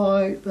 could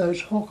fly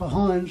those Hawker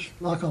Hinds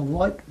like a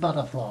white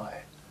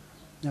butterfly.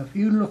 Now if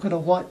you look at a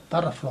white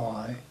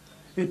butterfly,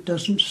 it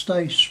doesn't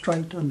stay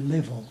straight and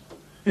level.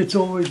 It's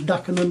always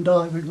ducking and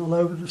diving all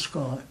over the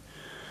sky.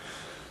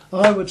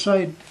 I would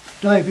say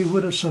Davy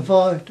would have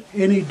survived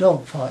any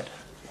dogfight,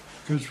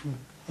 because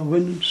I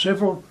went in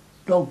several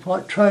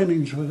dogfight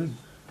trainings with him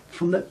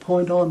from that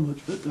point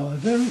onwards. But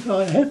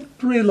I had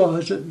to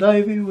realise that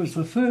Davy was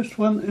the first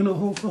one in a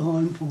Hawker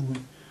Hind for me.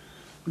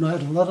 And I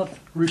had a lot of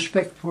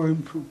respect for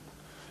him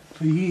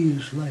for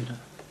years later.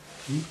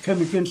 I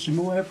came against him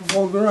away up at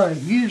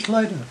Whangarei, years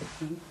later.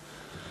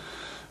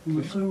 And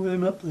we flew with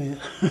him up there.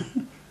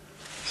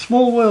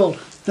 Small world.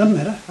 Doesn't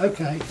matter.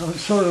 Okay. I'm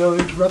sorry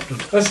I interrupted.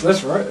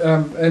 That's right.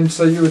 And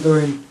so you were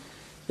doing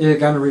air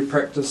gunnery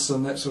practice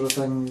and that sort of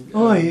thing?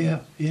 Oh,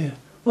 yeah.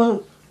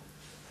 Well,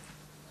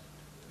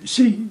 you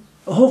see,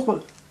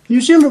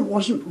 New Zealand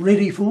wasn't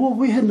ready for war.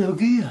 We had no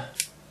gear.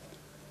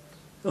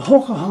 The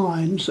Hawker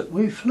Hinds that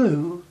we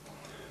flew,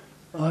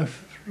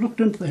 I've looked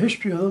into the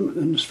history of them,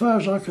 and as far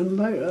as I can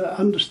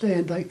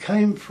understand, they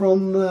came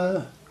from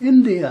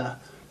India.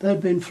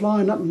 They'd been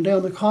flying up and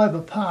down the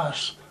Khyber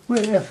Pass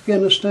where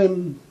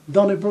Afghanistan,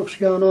 Donnybrook's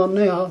going on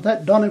now,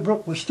 that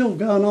Donnybrook was still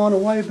going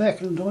on way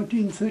back in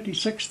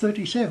 1936,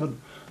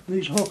 37.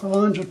 These Hawker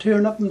Hinds are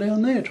tearing up and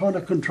down there trying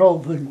to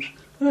control things.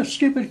 How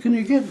stupid can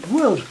you get? The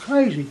world's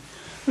crazy.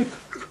 The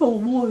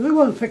Cold War, they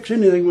won't fix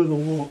anything with a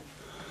war.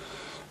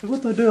 But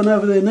what they're doing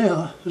over there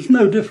now is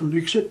no different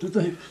except that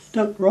they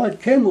don't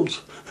ride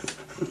camels.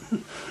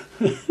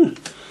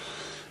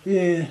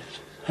 Yeah,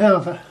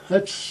 however,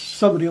 that's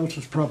somebody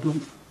else's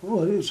problem.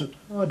 Or is it?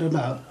 I don't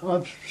know.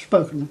 I've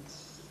spoken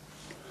with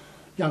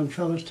young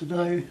fellas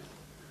today.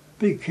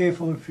 Be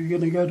careful if you're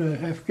going to go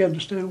to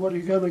Afghanistan. What are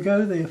you going to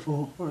go there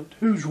for?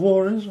 Whose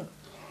war is it?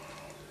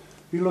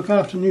 You look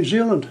after New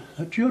Zealand.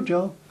 That's your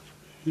job.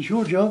 It's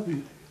your job.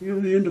 You're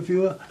the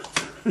interviewer.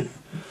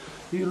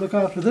 You look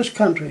after this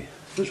country.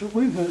 That's what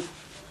we've heard.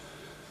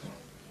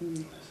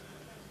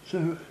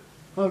 So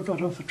I've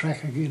got off the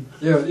track again.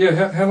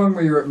 Yeah. How long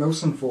were you at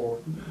Milson for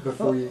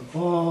before you?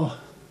 Oh,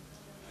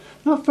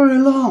 not very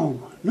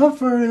long. Not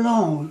very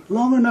long.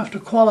 Long enough to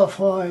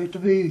qualify to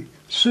be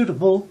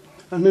suitable.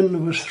 And then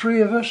there was 3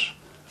 of us.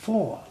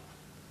 4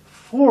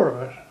 of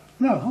us.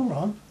 No, hold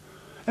on.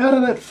 Out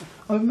of that,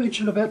 I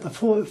mentioned about the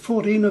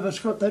 14 of us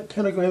got that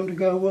telegram to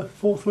go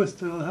forthwith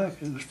to the Hawker.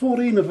 There was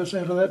 14 of us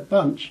out of that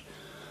bunch,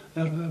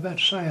 out of about,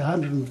 say,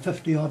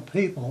 150 odd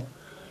people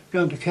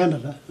going to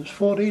Canada. There's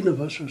 14 of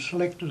us who were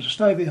selected to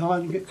stay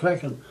behind and get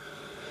cracking.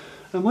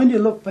 And when you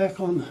look back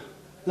on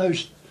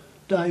those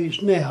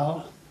days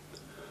now,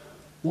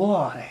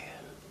 why?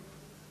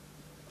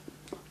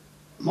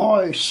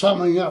 My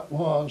summing up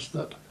was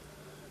that,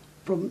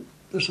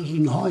 this is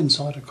in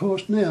hindsight of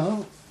course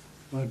now,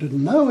 I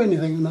didn't know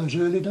anything in those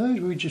early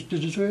days, we just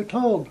did as we were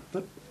told.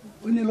 But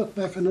when you look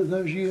back into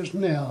those years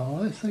now,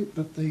 I think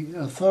that the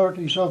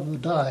authorities of the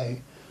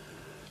day,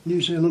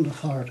 New Zealand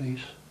authorities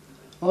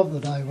of the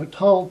day, were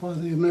told by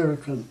the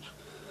Americans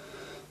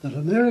that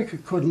America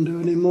couldn't do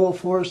any more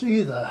for us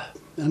either,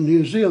 and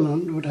New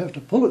Zealand would have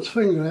to pull its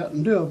finger out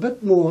and do a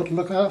bit more to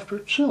look after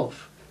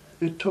itself.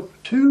 It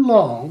took too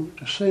long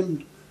to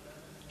send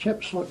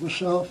chaps like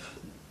myself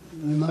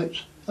and my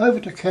mates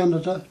over to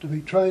Canada to be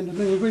trained and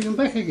then bring them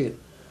back again.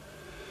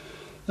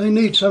 They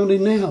need somebody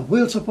now.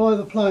 We'll supply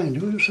the plane,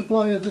 we'll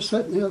supply you this,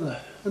 that and the other.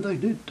 And they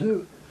did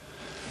too.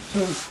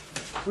 So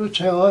that's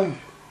how I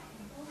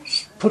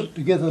put it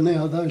together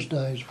now those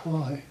days.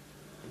 Why?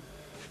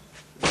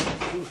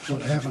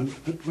 What happened?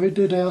 But we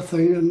did our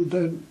thing,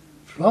 and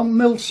from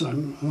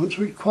Milson, once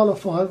we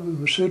qualified, we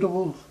were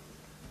suitable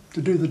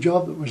to do the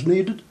job that was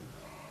needed.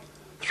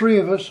 3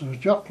 of us, there was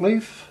Jock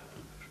Leaf.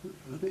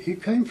 He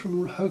came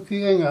from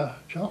Hokianga,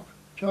 Jock.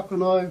 Jock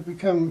and I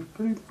became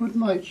pretty good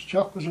mates.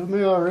 Jock was a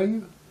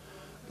Maori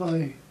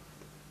by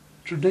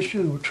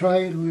tradition or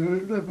trade.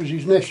 That was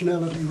his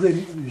nationality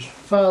really. His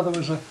father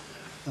was a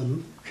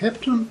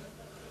captain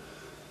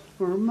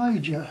or a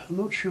major. I'm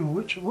not sure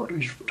what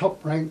his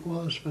top rank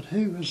was, but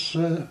he was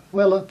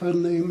well up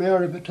in the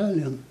Maori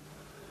battalion.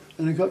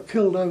 And he got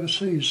killed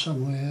overseas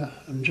somewhere.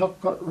 And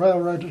Jock got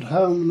railroaded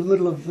home in the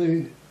middle of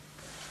the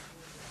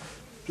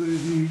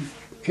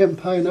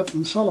campaign up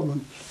in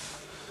Solomon.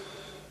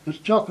 It's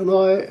Jock and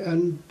I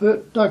and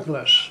Bert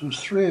Douglas, there's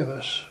 3 of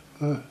us,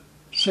 were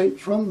sent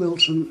from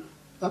Milson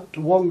up to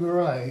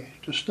Whangarei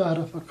to start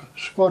up a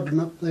squadron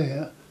up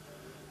there.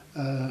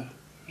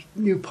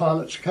 New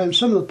pilots came.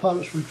 Some of the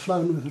pilots we'd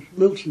flown with at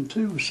Milson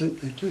too were sent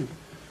there too.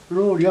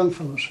 We're all young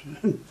fellows.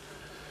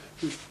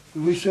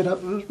 We set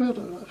up, there was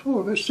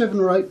about 7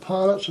 or 8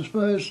 pilots I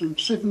suppose and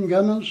 7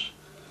 gunners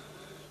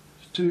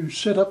to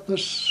set up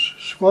this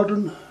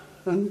squadron.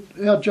 And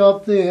our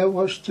job there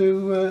was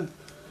to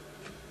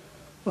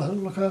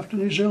look after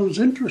New Zealand's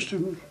interest,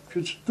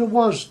 because there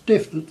was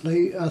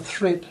definitely a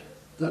threat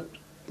that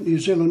New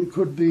Zealand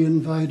could be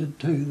invaded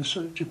too.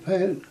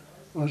 Japan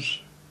was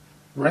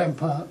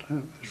rampant.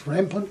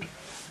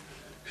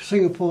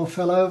 Singapore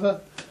fell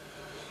over.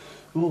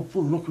 All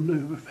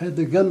looking, had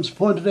their guns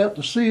pointed out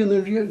to sea, and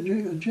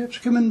the Japs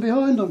come in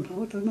behind them.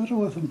 What's the matter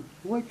with them?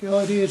 Wake your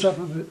ideas up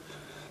a bit.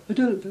 They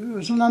did it. It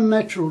was an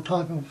unnatural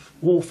type of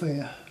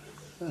warfare.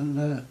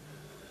 And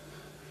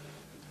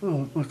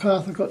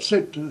MacArthur got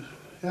sent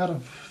out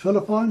of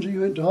Philippines, he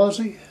went to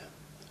Aussie.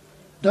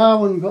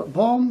 Darwin got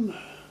bombed,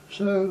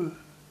 so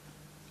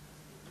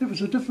it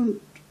was a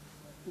different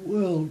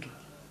world.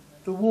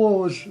 The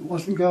war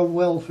wasn't going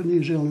well for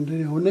New Zealand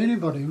or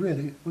anybody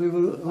really. We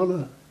were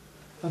on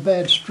a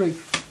bad streak.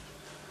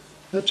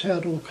 That's how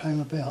it all came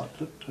about,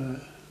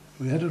 that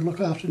we had to look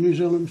after New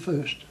Zealand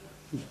first.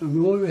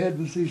 And all we had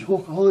was these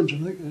Hawker Hinds, I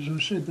think, as I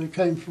said, they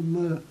came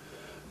from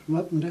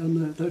up and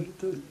down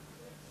the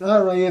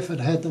RAF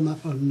had them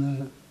up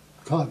on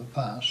Khyber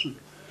Pass, and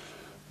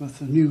with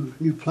the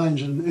new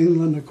planes in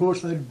England, of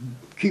course, they'd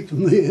keep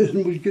them there,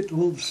 and we'd get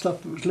all the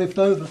stuff that was left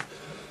over.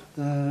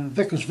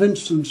 Vickers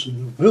Vincents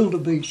and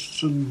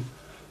wildebeests and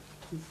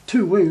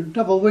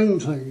double wing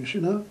things,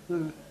 you know.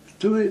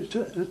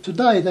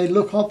 Today they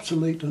look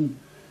obsolete and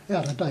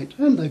out of date,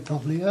 and they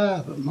probably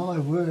are. But my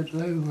word,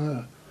 they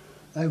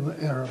were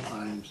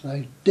aeroplanes.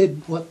 They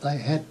did what they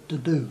had to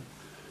do.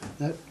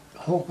 That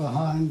Hawker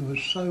Hind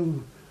was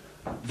so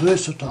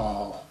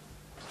versatile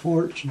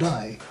for its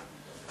day.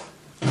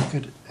 We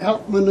could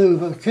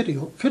outmanoeuvre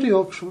Kittyhawks.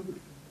 Kittyhawks,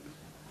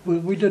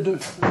 we did the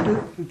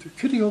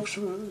Kittyhawks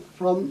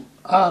from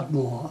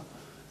Ardmore.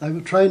 They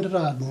were trained at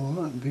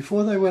Ardmore, and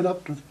before they went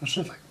up to the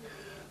Pacific,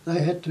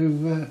 they had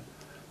to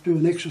do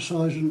an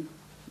exercise and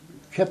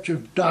capture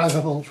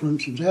Dargaville, for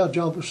instance. Our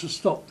job was to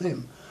stop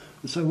them.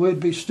 And so we'd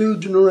be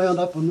stooging around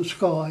up in the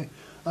sky,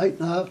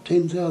 8,500,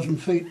 10,000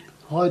 feet,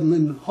 hide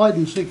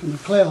and seek in the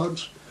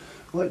clouds,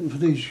 waiting for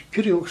these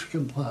Kittyhawks to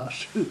come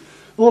past.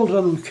 All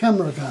done with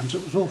camera guns.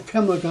 It was all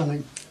camera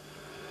gunning.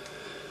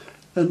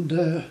 And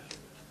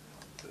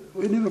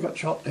we never got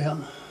shot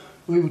down.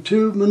 We were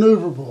too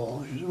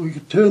manoeuvrable. We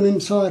could turn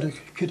inside a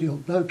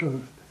Kittyhawk.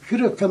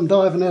 Kittyhawk come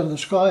diving out of the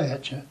sky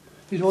at you.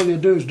 All you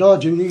do is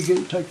dodge him, and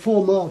you take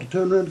 4 miles to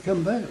turn around and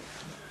come back.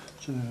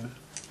 So,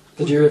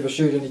 did you ever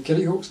shoot any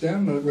Kittyhawks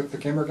down with the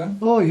camera gun?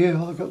 Oh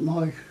yeah, I got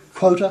my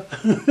quota,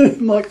 you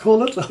might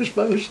call it, I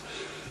suppose.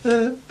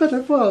 But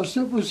it was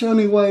the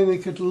only way we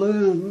could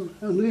learn,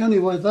 and the only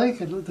way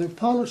the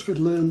pilots could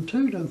learn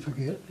too, don't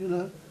forget, you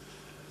know.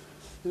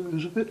 It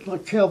was a bit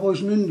like cowboys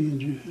and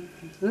Indians,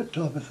 that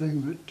type of thing,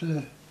 but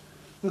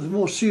with a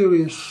more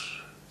serious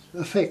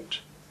effect.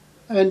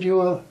 And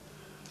you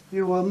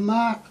were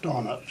marked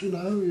on it, you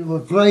know, you were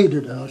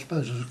graded, I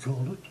suppose as it's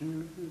called it,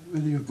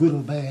 whether you're good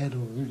or bad, or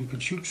whether you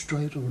could shoot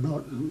straight or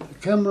not. And the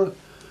camera,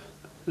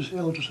 as the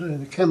elders say,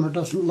 the camera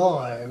doesn't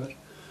lie,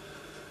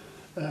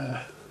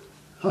 but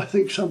I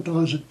think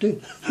sometimes it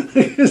did.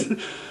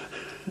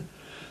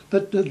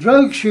 But the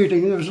drogue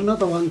shooting, there was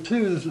another one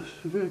too.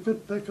 We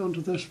got back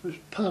onto this,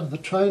 part of the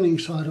training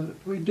side of it.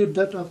 We did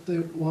that up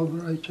there at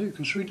Waggaray too,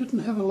 because we didn't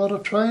have a lot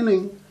of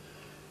training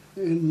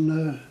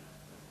in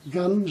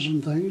guns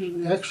and things,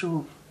 the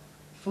actual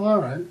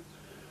firing.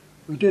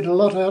 We did a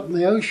lot out in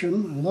the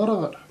ocean, a lot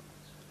of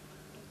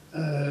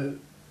it.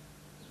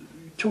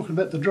 Talking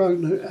about the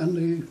drogue and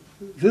the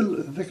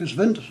Vickers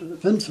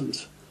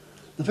Vincents.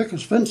 The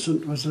Vickers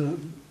Vincent was a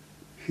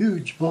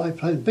huge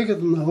biplane, bigger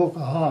than the Hawker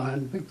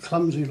Hind, big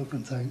clumsy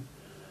looking thing.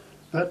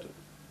 But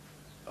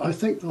I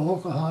think the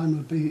Hawker Hind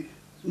would be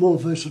more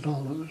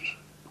versatile. It was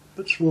a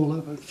bit smaller,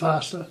 but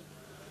faster.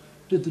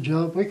 Did the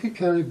job. We could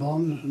carry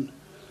bombs. And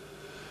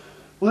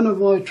one of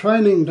my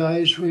training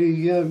days,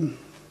 we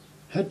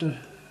had to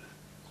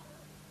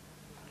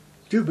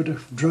do a bit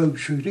of drogue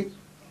shooting,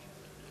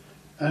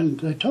 and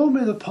they told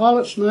me the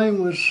pilot's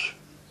name was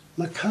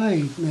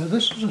McCabe. Now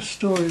this is a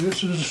story,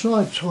 this is a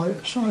side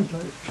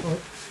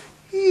note.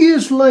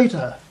 Years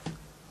later,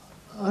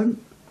 I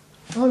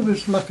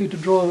was lucky to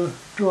draw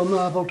a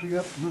marble to go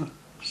up to the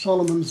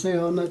Solomons there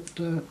on that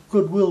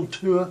Goodwill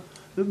tour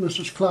that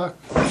Mrs. Clark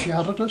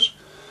shouted us.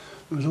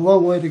 It was a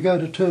long way to go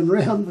to turn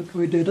round, but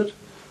we did it.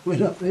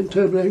 Went up there,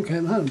 turned around and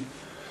came home.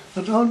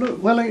 But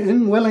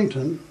in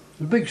Wellington,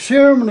 the big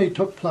ceremony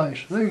took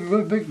place. They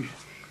were a big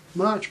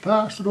march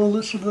past and all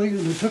this sort of thing,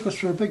 and they took us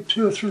for a big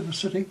tour through the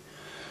city.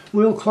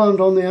 We all climbed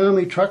on the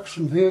army trucks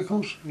and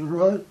vehicles,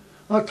 right?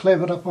 I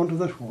clambered up onto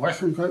this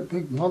whacking great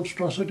big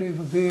monstrosity of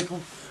a vehicle,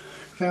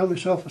 found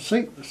myself a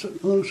seat, sitting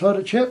alongside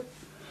a chap.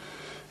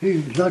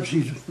 He nudged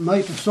his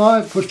mate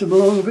aside, pushed him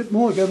along a bit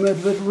more, gave him out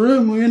of the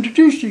room, we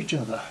introduced each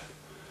other.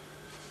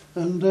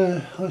 And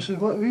I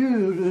said, what were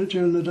you doing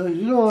during the day?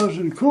 He said, oh, I was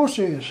in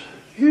Corsairs.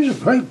 He was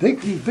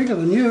he's bigger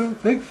than you,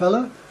 big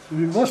fella.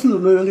 He wasn't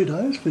in the early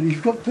days, but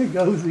he's got big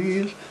over the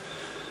years.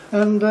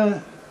 And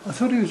I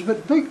thought he was a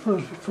bit big for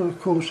a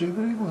Corsair,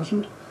 but he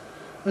wasn't.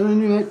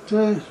 And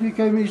then he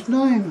gave me his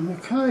name,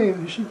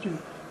 McCabe. He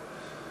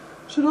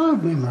said, I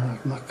remember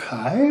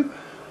McCabe.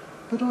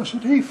 But I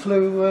said, he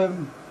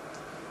flew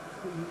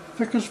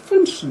Vickers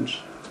Vincent.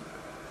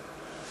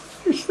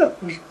 Yes,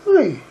 that was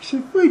me. He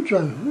said, we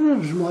drove. That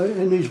was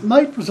and his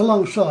mate was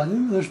alongside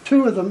him. There's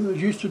 2 of them that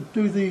used to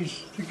do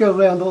these, to go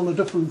around all the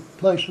different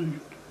places,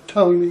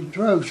 towing these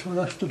drogues for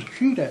us to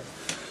shoot at.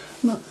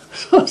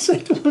 So I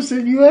said to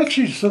him, you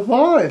actually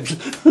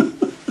survived.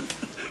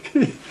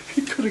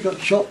 He could have got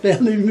shot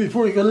down even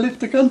before he could have left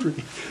the country.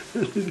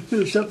 It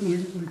was something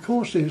with the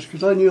Corsairs,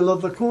 because I knew a lot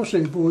of the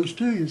Corsair boys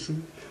too, you see.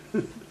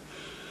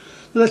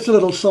 That's a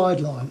little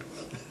sideline.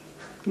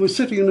 We're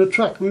sitting in a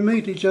truck, we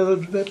meet each other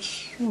about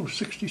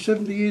 60,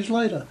 70 years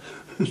later.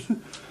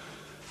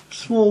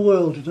 Small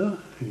world, you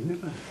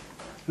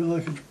know.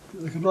 I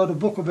could write a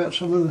book about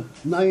some of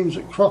the names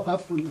that crop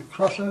up and the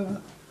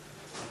crossover.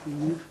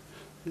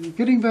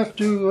 Getting back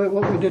to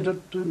what we did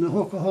in the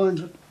Hawker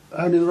Hinds at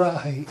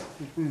Onirahi,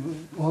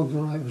 it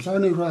was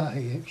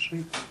Onirahi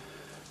actually.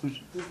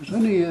 It was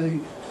only a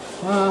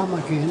farm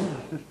again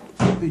that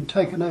had been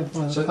taken over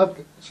by the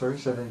public. Sorry,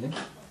 say that again.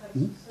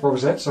 What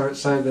was that? Sorry,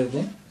 say that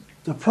again.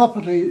 The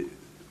property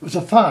was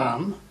a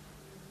farm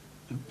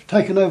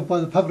taken over by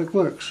the Public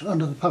Works,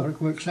 under the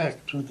Public Works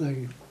Act. So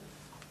they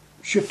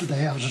shifted the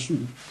houses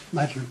and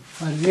made an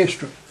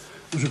airstrip.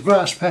 It was a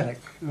grass paddock.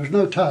 There was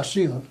no tar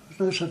seal. There was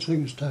no such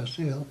thing as tar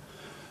seal.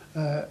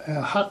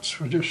 Our huts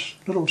were just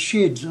little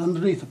sheds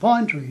underneath the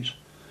pine trees,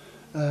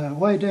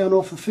 way down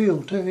off the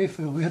field, too,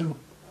 airfield. We had to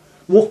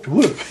walk to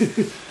work.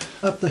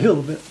 up the hill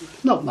a bit.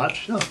 Not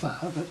much, not far,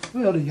 but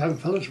we only young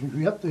fellas would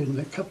be up there in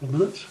a couple of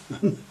minutes.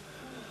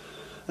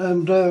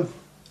 And there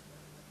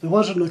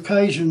was an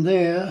occasion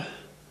there,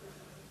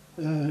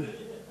 a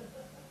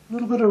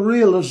little bit of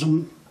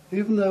realism,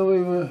 even though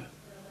we were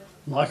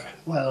like,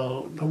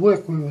 well, the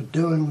work we were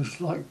doing was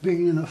like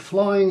being in a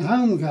flying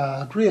home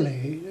guard,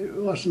 really. It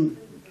wasn't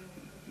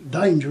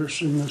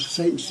dangerous in the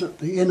sense that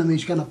the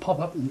enemy's going to pop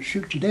up and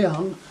shoot you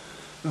down.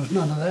 There was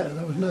none of that.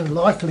 There was no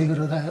likelihood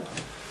of that.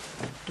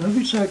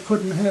 Don't say it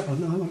couldn't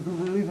happen. I'm not going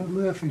to believe in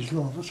Murphy's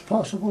Law. If it's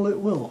possible, it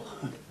will.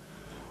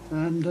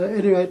 And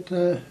anyway,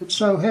 it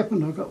so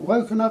happened I got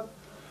woken up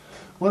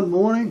one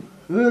morning,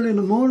 early in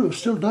the morning, it was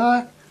still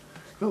dark.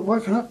 Got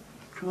woken up,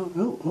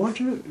 well, weren't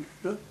you?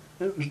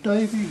 It was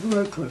Davy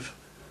Rowcliffe.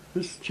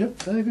 This chap,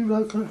 Davy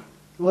Rowcliffe,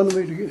 wanted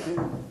me to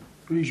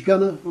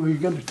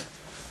get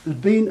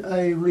there'd been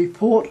a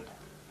report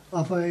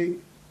of a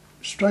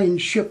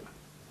strange ship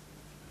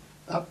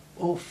up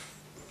off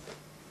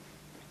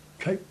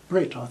Cape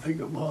Brett, I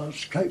think it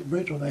was, Cape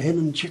Brett, or the Hen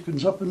and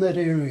Chickens, up in that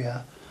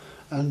area.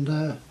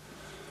 And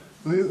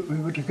we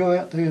were to go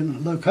out there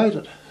and locate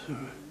it. So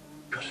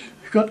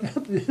got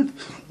out there,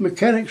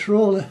 mechanics were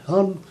all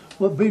on,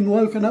 we'd been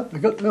woken up, they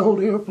got the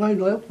old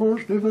aeroplane out for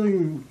us and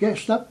everything,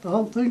 gassed up the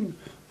whole thing.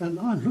 And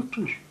I looked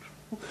at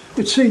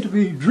it seemed to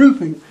be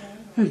drooping.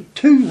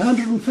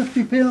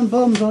 250-pound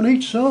bombs on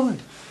each side.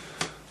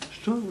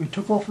 So we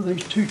took off with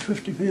these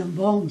 250-pound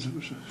bombs. It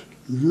was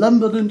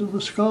lumbered into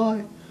the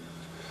sky.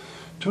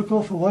 Took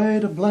off away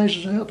to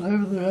blazes out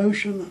over the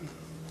ocean,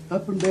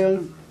 up and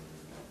down,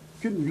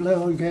 getting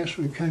low on gas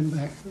when we came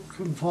back.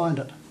 Couldn't find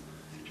it.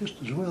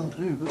 Just as well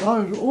too. But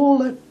all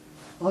that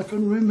I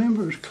can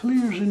remember as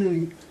clear as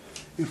anything.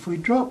 If we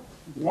drop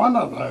one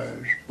of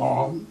those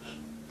bombs,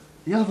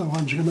 the other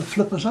one's going to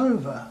flip us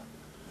over.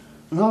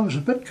 And I was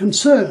a bit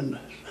concerned.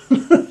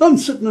 I'm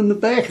sitting in the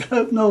back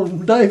hoping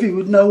old Davy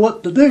would know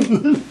what to do.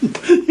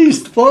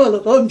 He's the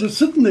pilot, I'm just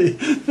sitting there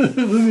with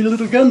my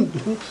little gun.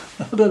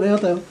 I don't know how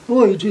they...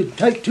 Boy, you'd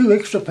take 2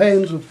 extra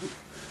pans of...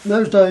 In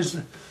those days,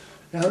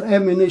 our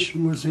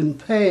ammunition was in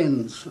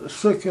pans, a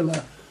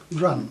circular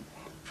drum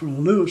for a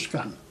Lewis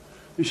gun.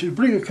 He said,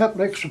 bring a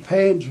couple of extra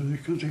pans with you,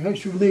 because in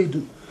case you need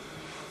them.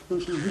 I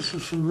said, this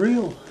is for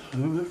real. So,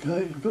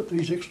 okay, I've got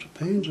these extra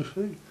pans of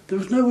food. There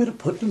was nowhere to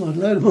put them, I'd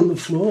laid them on the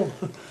floor.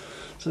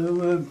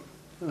 So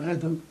I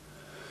had them.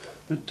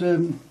 But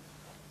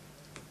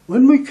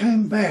when we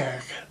came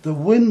back, the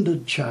wind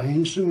had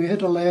changed and we had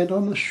to land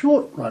on the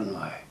short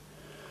runway.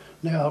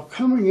 Now,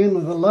 coming in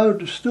with a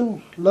load,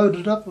 still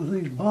loaded up with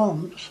these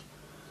bombs,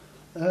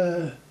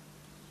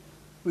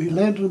 we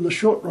landed on the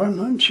short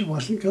runway and she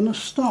wasn't going to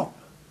stop.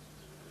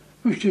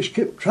 We just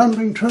kept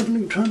trundling,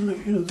 you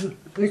know, the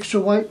extra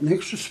weight and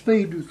extra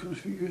speed,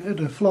 because you had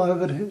to fly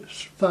over it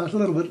fast a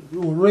little bit,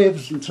 more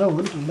revs and so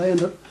on, to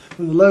land it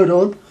with the load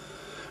on.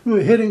 We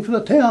were heading for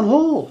the town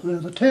hall. Now,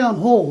 the town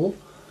hall,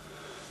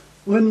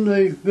 when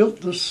they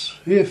built this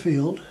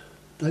airfield,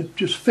 they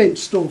just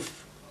fenced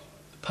off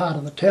part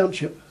of the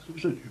township.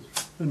 It was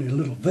only a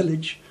little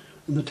village,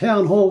 and the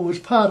town hall was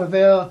part of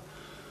our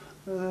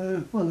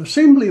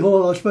assembly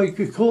hall, I suppose you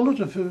could call it.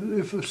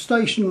 If a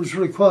station was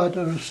required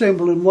to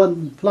assemble in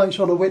one place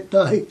on a wet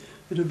day,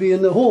 it would be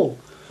in the hall.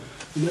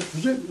 And that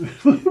was it.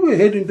 We were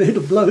heading there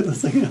to blow the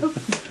thing up.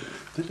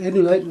 But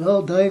anyway,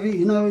 old Davy,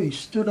 you know, he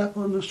stood up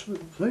on this thing.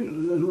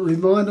 It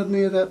reminded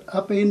me of that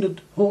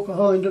upended hawker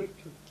hind at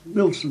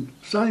Milson.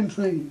 Same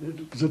thing.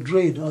 It was a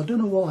dread. I don't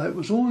know why. It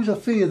was always a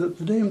fear that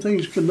the damn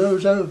things could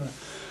nose over.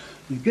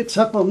 He gets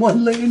up on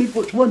one leg and he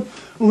puts one,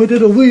 and we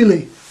did a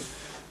wheelie.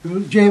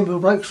 We jammed the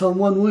brakes on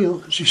one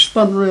wheel, and she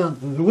spun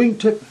round, and the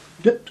wingtip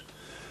dipped,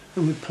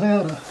 and we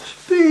ploughed a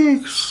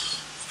big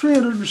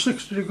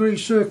 360-degree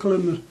circle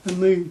in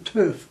the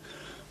turf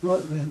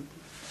right then.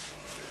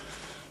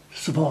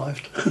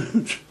 Survived.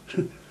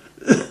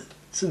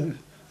 So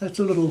that's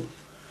a little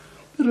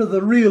bit of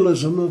the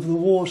realism of the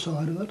war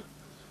side of it.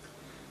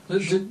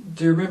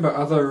 Do you remember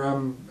other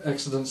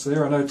accidents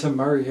there? I know Tim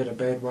Murray had a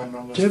bad one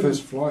on his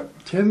first flight.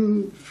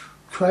 Tim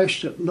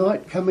crashed at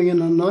night, coming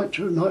in on night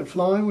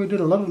flying. We did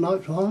a lot of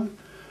night flying.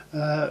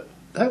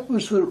 That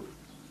was the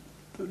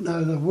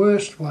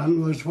worst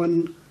one was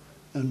when,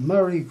 and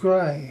Murray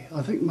Gray,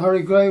 I think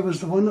Murray Gray was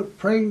the one that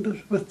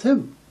pranged with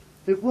Tim.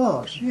 It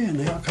was, yeah,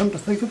 now I come to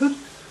think of it.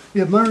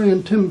 Yeah, Murray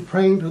and Tim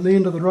pranged on the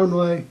end of the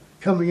runway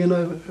coming in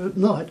over at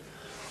night.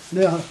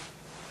 Now,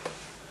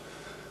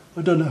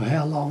 I don't know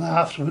how long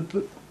afterward,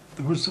 but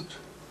there was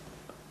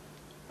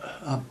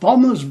a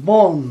Bomber's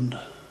Bond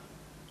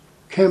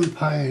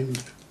campaign,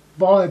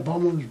 buy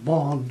Bomber's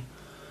Bond,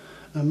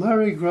 and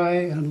Murray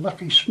Gray and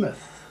Lucky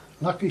Smith.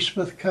 Lucky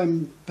Smith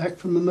came back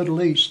from the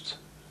Middle East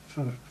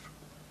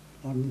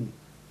on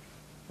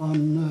I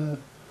don't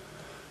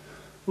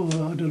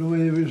know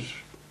whether it was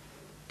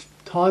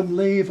time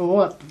leave or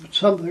what,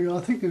 something. I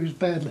think it was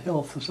bad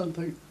health or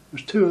something. It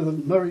was 2 of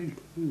them,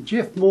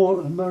 Jeff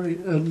Moore and Murray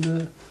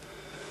and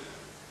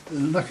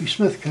Lucky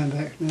Smith came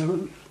back.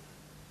 Now,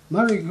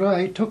 Murray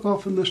Gray took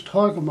off in this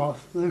Tiger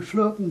Moth. They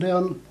flew up and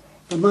down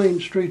the main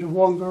street of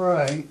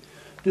Whangarei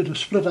did a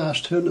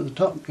split-arse turn at the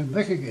top and came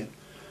back again.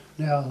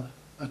 Now,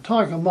 a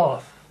tiger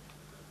moth,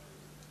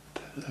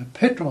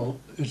 petrol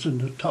is in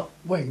the top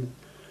wing,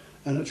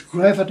 and it's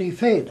gravity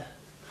fed.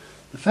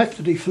 The fact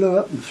that he flew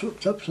up and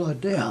flipped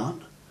upside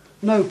down,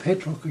 no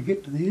petrol could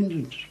get to the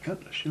engine.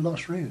 She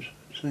lost revs,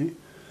 see.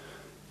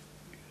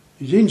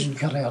 His engine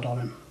cut out on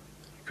him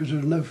because there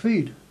was no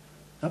feed.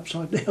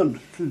 Upside down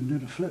to do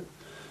the flip.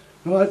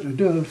 Right, to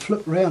do a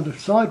flip round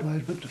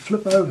sideways, but to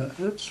flip over,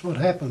 that's what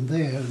happened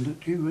there,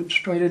 and he went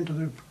straight into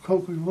the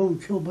concrete wall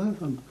and killed both of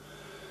them.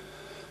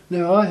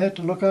 Now, I had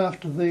to look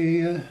after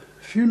the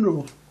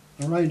funeral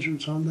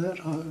arrangements on that.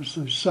 I was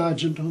the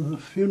sergeant on the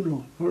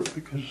funeral for it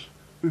because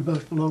we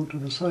both belonged to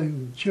the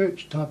same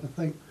church type of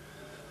thing.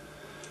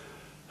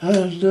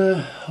 And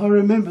I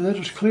remember that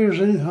as clear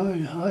as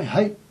anything. I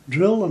hate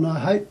drill and I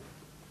hate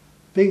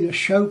being a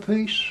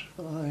showpiece.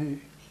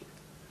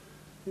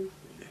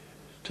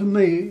 To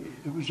me,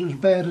 it was as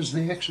bad as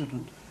the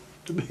accident.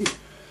 To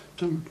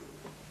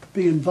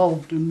be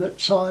involved in that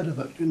side of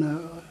it, you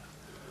know.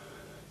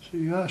 So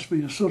you asked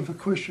me a sort of a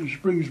question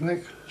which brings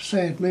back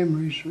sad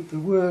memories, but there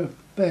were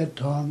bad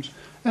times.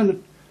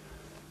 And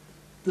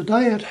the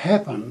day it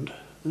happened,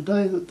 the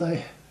day that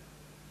they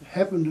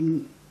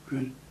happened,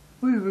 we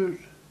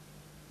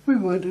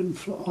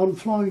weren't on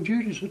flying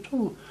duties at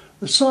all.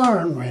 The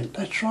siren went,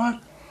 that's right.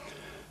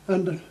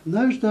 And in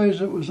those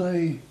days it was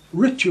a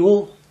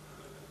ritual.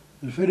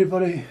 If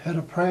anybody had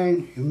a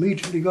praying, you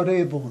immediately got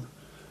airborne.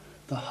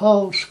 The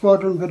whole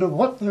squadron, no matter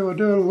what they were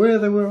doing, where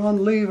they were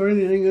on leave or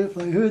anything, if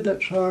they heard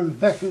that siren,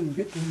 back and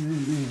get to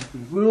the air.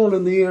 We're all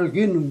in the air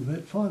again in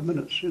about 5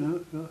 minutes, you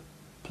know.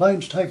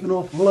 Planes taking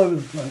off all over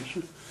the place.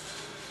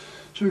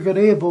 So we got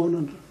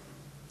airborne,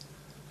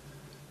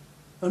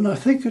 and I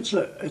think it's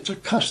a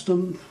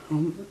custom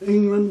from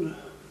England.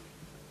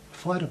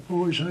 Fighter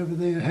boys over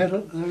there had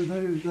it.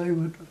 They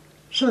would,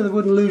 so they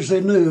wouldn't lose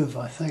their nerve,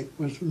 I think,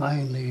 was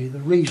mainly the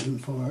reason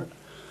for it.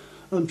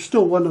 I'm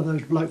still one of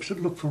those blokes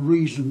that look for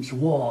reasons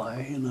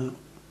why, you know.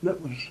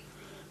 That was,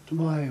 to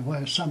my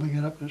way of summing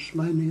it up, it's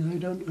mainly they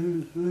don't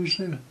lose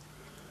their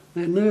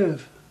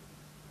nerve.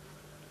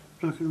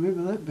 I can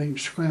remember that being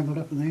scrambled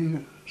up in the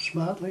air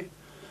smartly.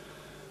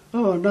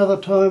 Oh, another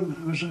time,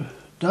 it was a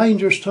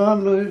dangerous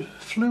time, and I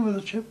flew with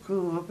a chap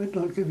called, I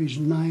better not give his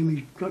name,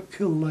 he got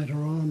killed later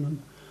on,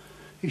 and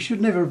he should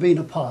never have been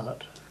a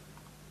pilot.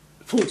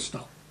 Full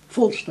stop,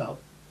 full stop.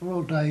 Poor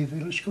old Davy,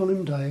 let's call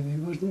him Davy. He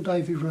wasn't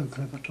Davy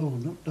Rowcliffe at all,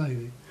 not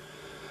Davy.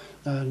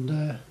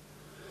 And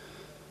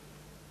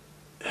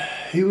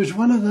he was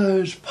one of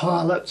those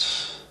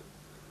pilots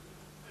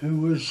who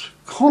was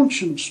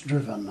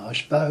conscience-driven, I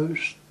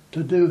suppose,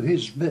 to do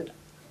his bit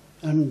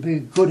and be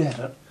good at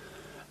it.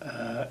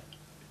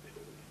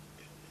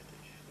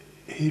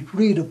 He'd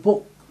read a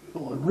book,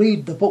 or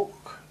read the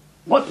book.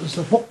 What does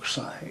the book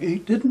say?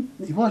 He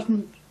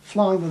wasn't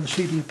flying with a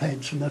seat of your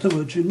pants. In other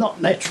words, you're not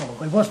natural.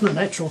 He wasn't a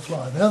natural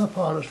flyer. The other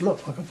pilots,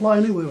 look, I could fly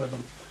anywhere with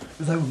them.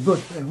 If they were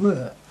good, they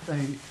were.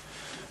 They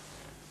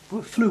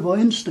flew by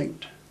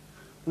instinct,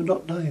 but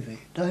not Davy.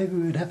 Davy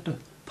would have to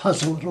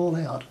puzzle it all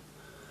out.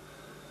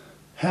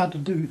 How to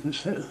do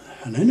this. At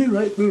any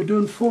rate, we were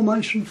doing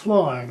formation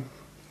flying.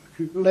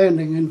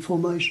 Landing in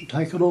formation,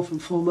 taking off in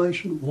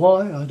formation.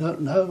 Why? I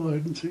don't know. I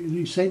didn't see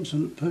any sense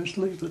in it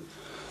personally, but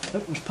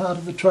that was part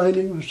of the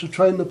training, was to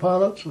train the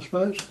pilots, I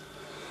suppose.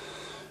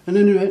 And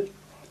anyway,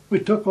 we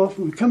took off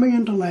and we were coming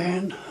into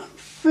land,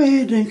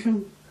 fair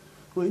dinkum.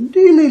 We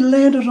nearly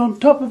landed on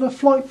top of the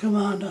flight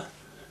commander.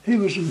 He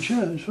was in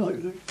charge,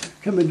 like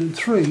coming in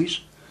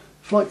threes,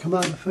 flight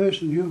commander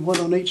first and you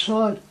one on each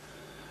side.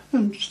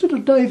 And instead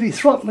of Davy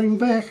throttling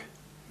back,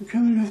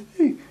 coming,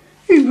 he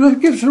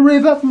gives a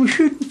rev up and we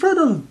shoot in front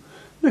of him.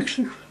 Next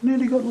thing,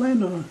 nearly got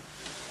landed on.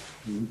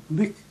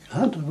 Mick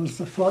Hunter was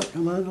the flight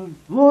commander.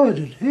 Boy,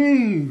 did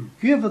he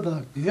give it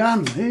a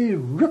gun. He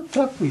ripped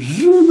up, we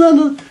zoomed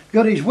under,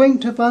 got his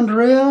wingtip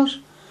under ours.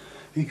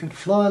 He could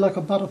fly like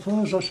a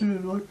butterfly, as I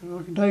said, like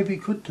Davy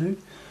could too.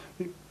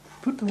 He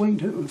put the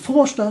wingtip and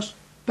forced us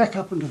back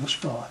up into the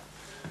sky.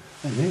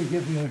 And he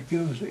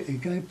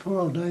gave poor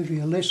old Davy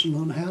a lesson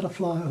on how to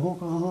fly a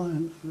Hawkeye.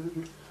 And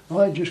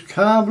I just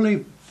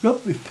calmly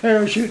got my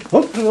parachute,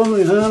 hooked it on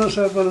my harness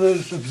over one of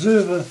those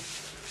observer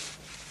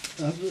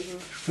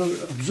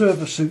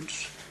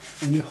suits,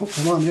 and you hook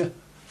them on your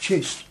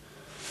chest.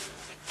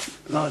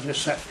 And I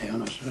just sat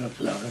down. I said, if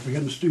we're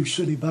going to do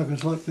silly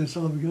buggers like this,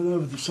 I'll be going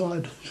over the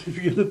side.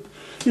 You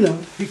know,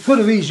 he could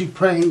have easily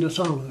pranged us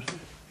on.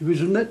 He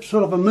was in that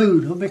sort of a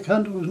mood. Mick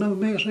Hunter was no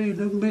mess. He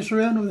didn't mess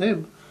around with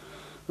him.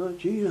 But,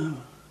 gee, no.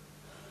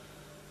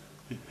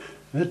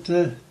 But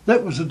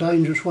that was a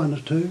dangerous one or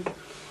two.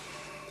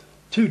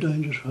 Two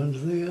dangerous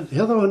ones there. The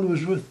other one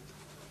was with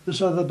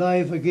this other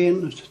Dave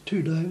again. It's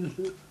two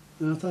Daves.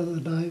 The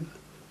other Dave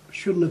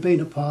shouldn't have been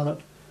a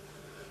pilot.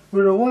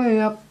 We're away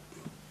up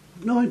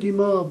 90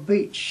 Mile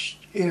Beach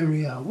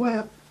area, way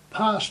up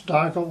past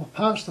Dargle,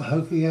 past the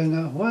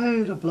Hokianga,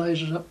 way to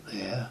blazes up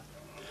there.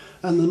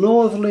 And the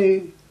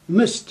northerly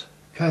mist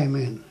came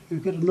in. You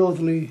get a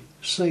northerly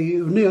sea,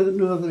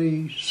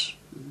 northerly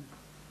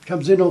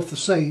comes in off the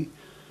sea,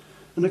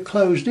 and it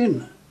closed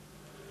in.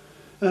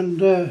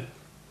 And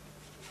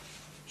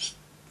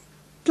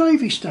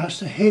Davy starts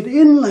to head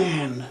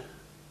inland.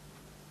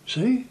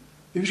 See?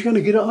 He was going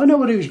to get. I know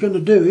what he was going to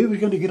do. He was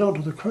going to get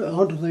onto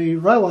the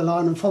railway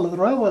line and follow the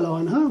railway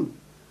line home.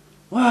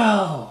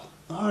 Wow!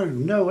 I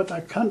don't know what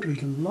that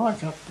country's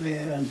like up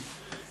there, and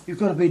you've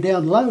got to be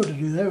down low to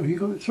do that.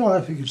 It's all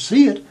right if you could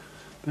see it,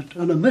 but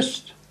in a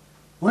mist,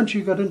 once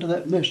you got into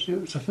that mist,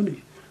 it was a finish.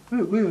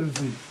 We wouldn't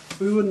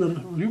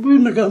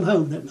have gone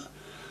home that night.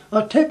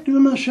 I tapped him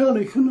on the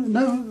shoulder.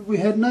 We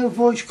had no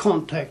voice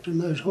contact in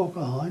those hawker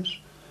hinds.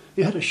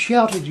 You had to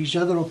shout at each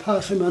other or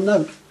pass him a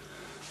note.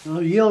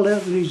 I yelled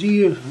out in his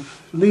ear,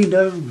 leaned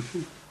over and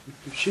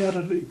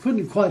shouted. He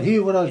couldn't quite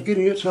hear what I was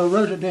getting at, so I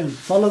wrote it down.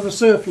 Follow the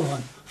surf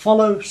line.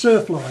 Follow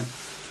surf line.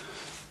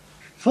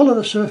 Follow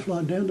the surf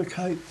line down the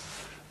Cape.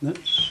 And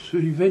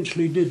he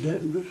eventually did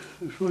that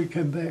before he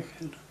came back.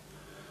 And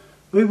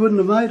we wouldn't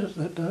have made it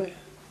that day.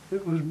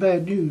 It was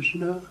bad news, you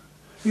know.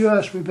 You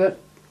asked me about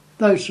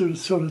those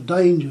sort of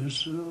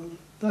dangers.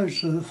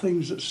 Those are the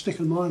things that stick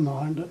in my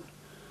mind.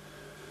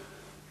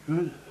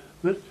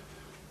 But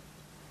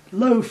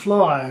low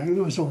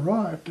flying was all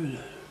right.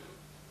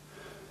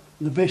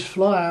 The best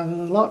flyer of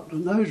the lot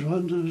in those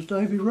ones was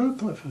Davy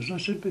Rowcliffe, as I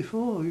said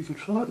before. He could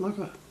fly it like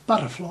a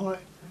butterfly.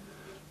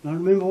 And I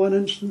remember one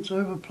instance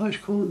over a place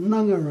called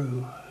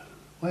Nungaroo.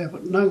 Way up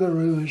at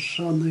Nungaroo is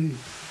on the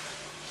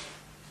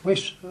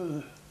west,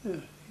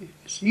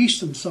 it's the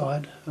eastern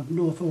side of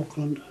North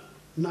Auckland,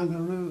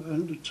 Nungaroo,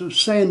 and it's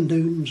sand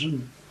dunes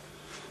and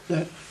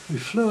that. We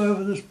flew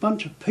over this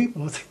bunch of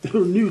people. I think they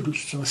were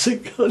nudists. I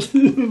think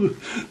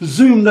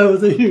zoomed over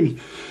the news.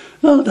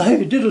 Oh,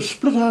 David did a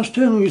split-ass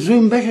turn and we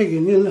zoomed back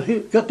again. You know,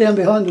 he got down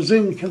behind the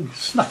zoom and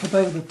snuck up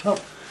over the top.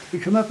 We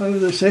come up over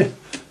the sand,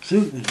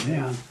 zoomed it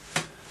down.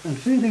 And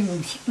feeling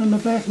I'm sitting in the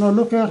back and I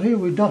look out here,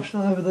 we dodged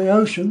over the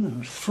ocean. There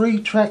was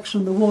 3 tracks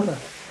in the water.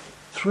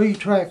 3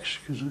 tracks,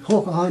 because the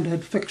hawker hind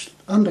had fixed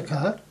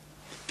undercart.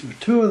 There were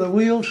 2 of the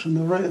wheels and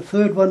the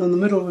third one in the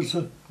middle was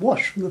the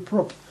wash from the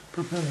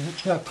propeller.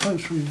 That's how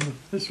close we were.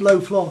 It's low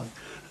flying.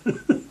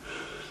 And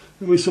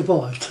we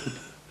survived.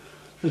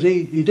 But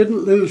he didn't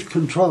lose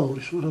control,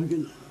 is what I'm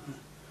getting.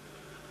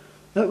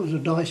 That was a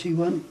dicey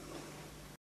one.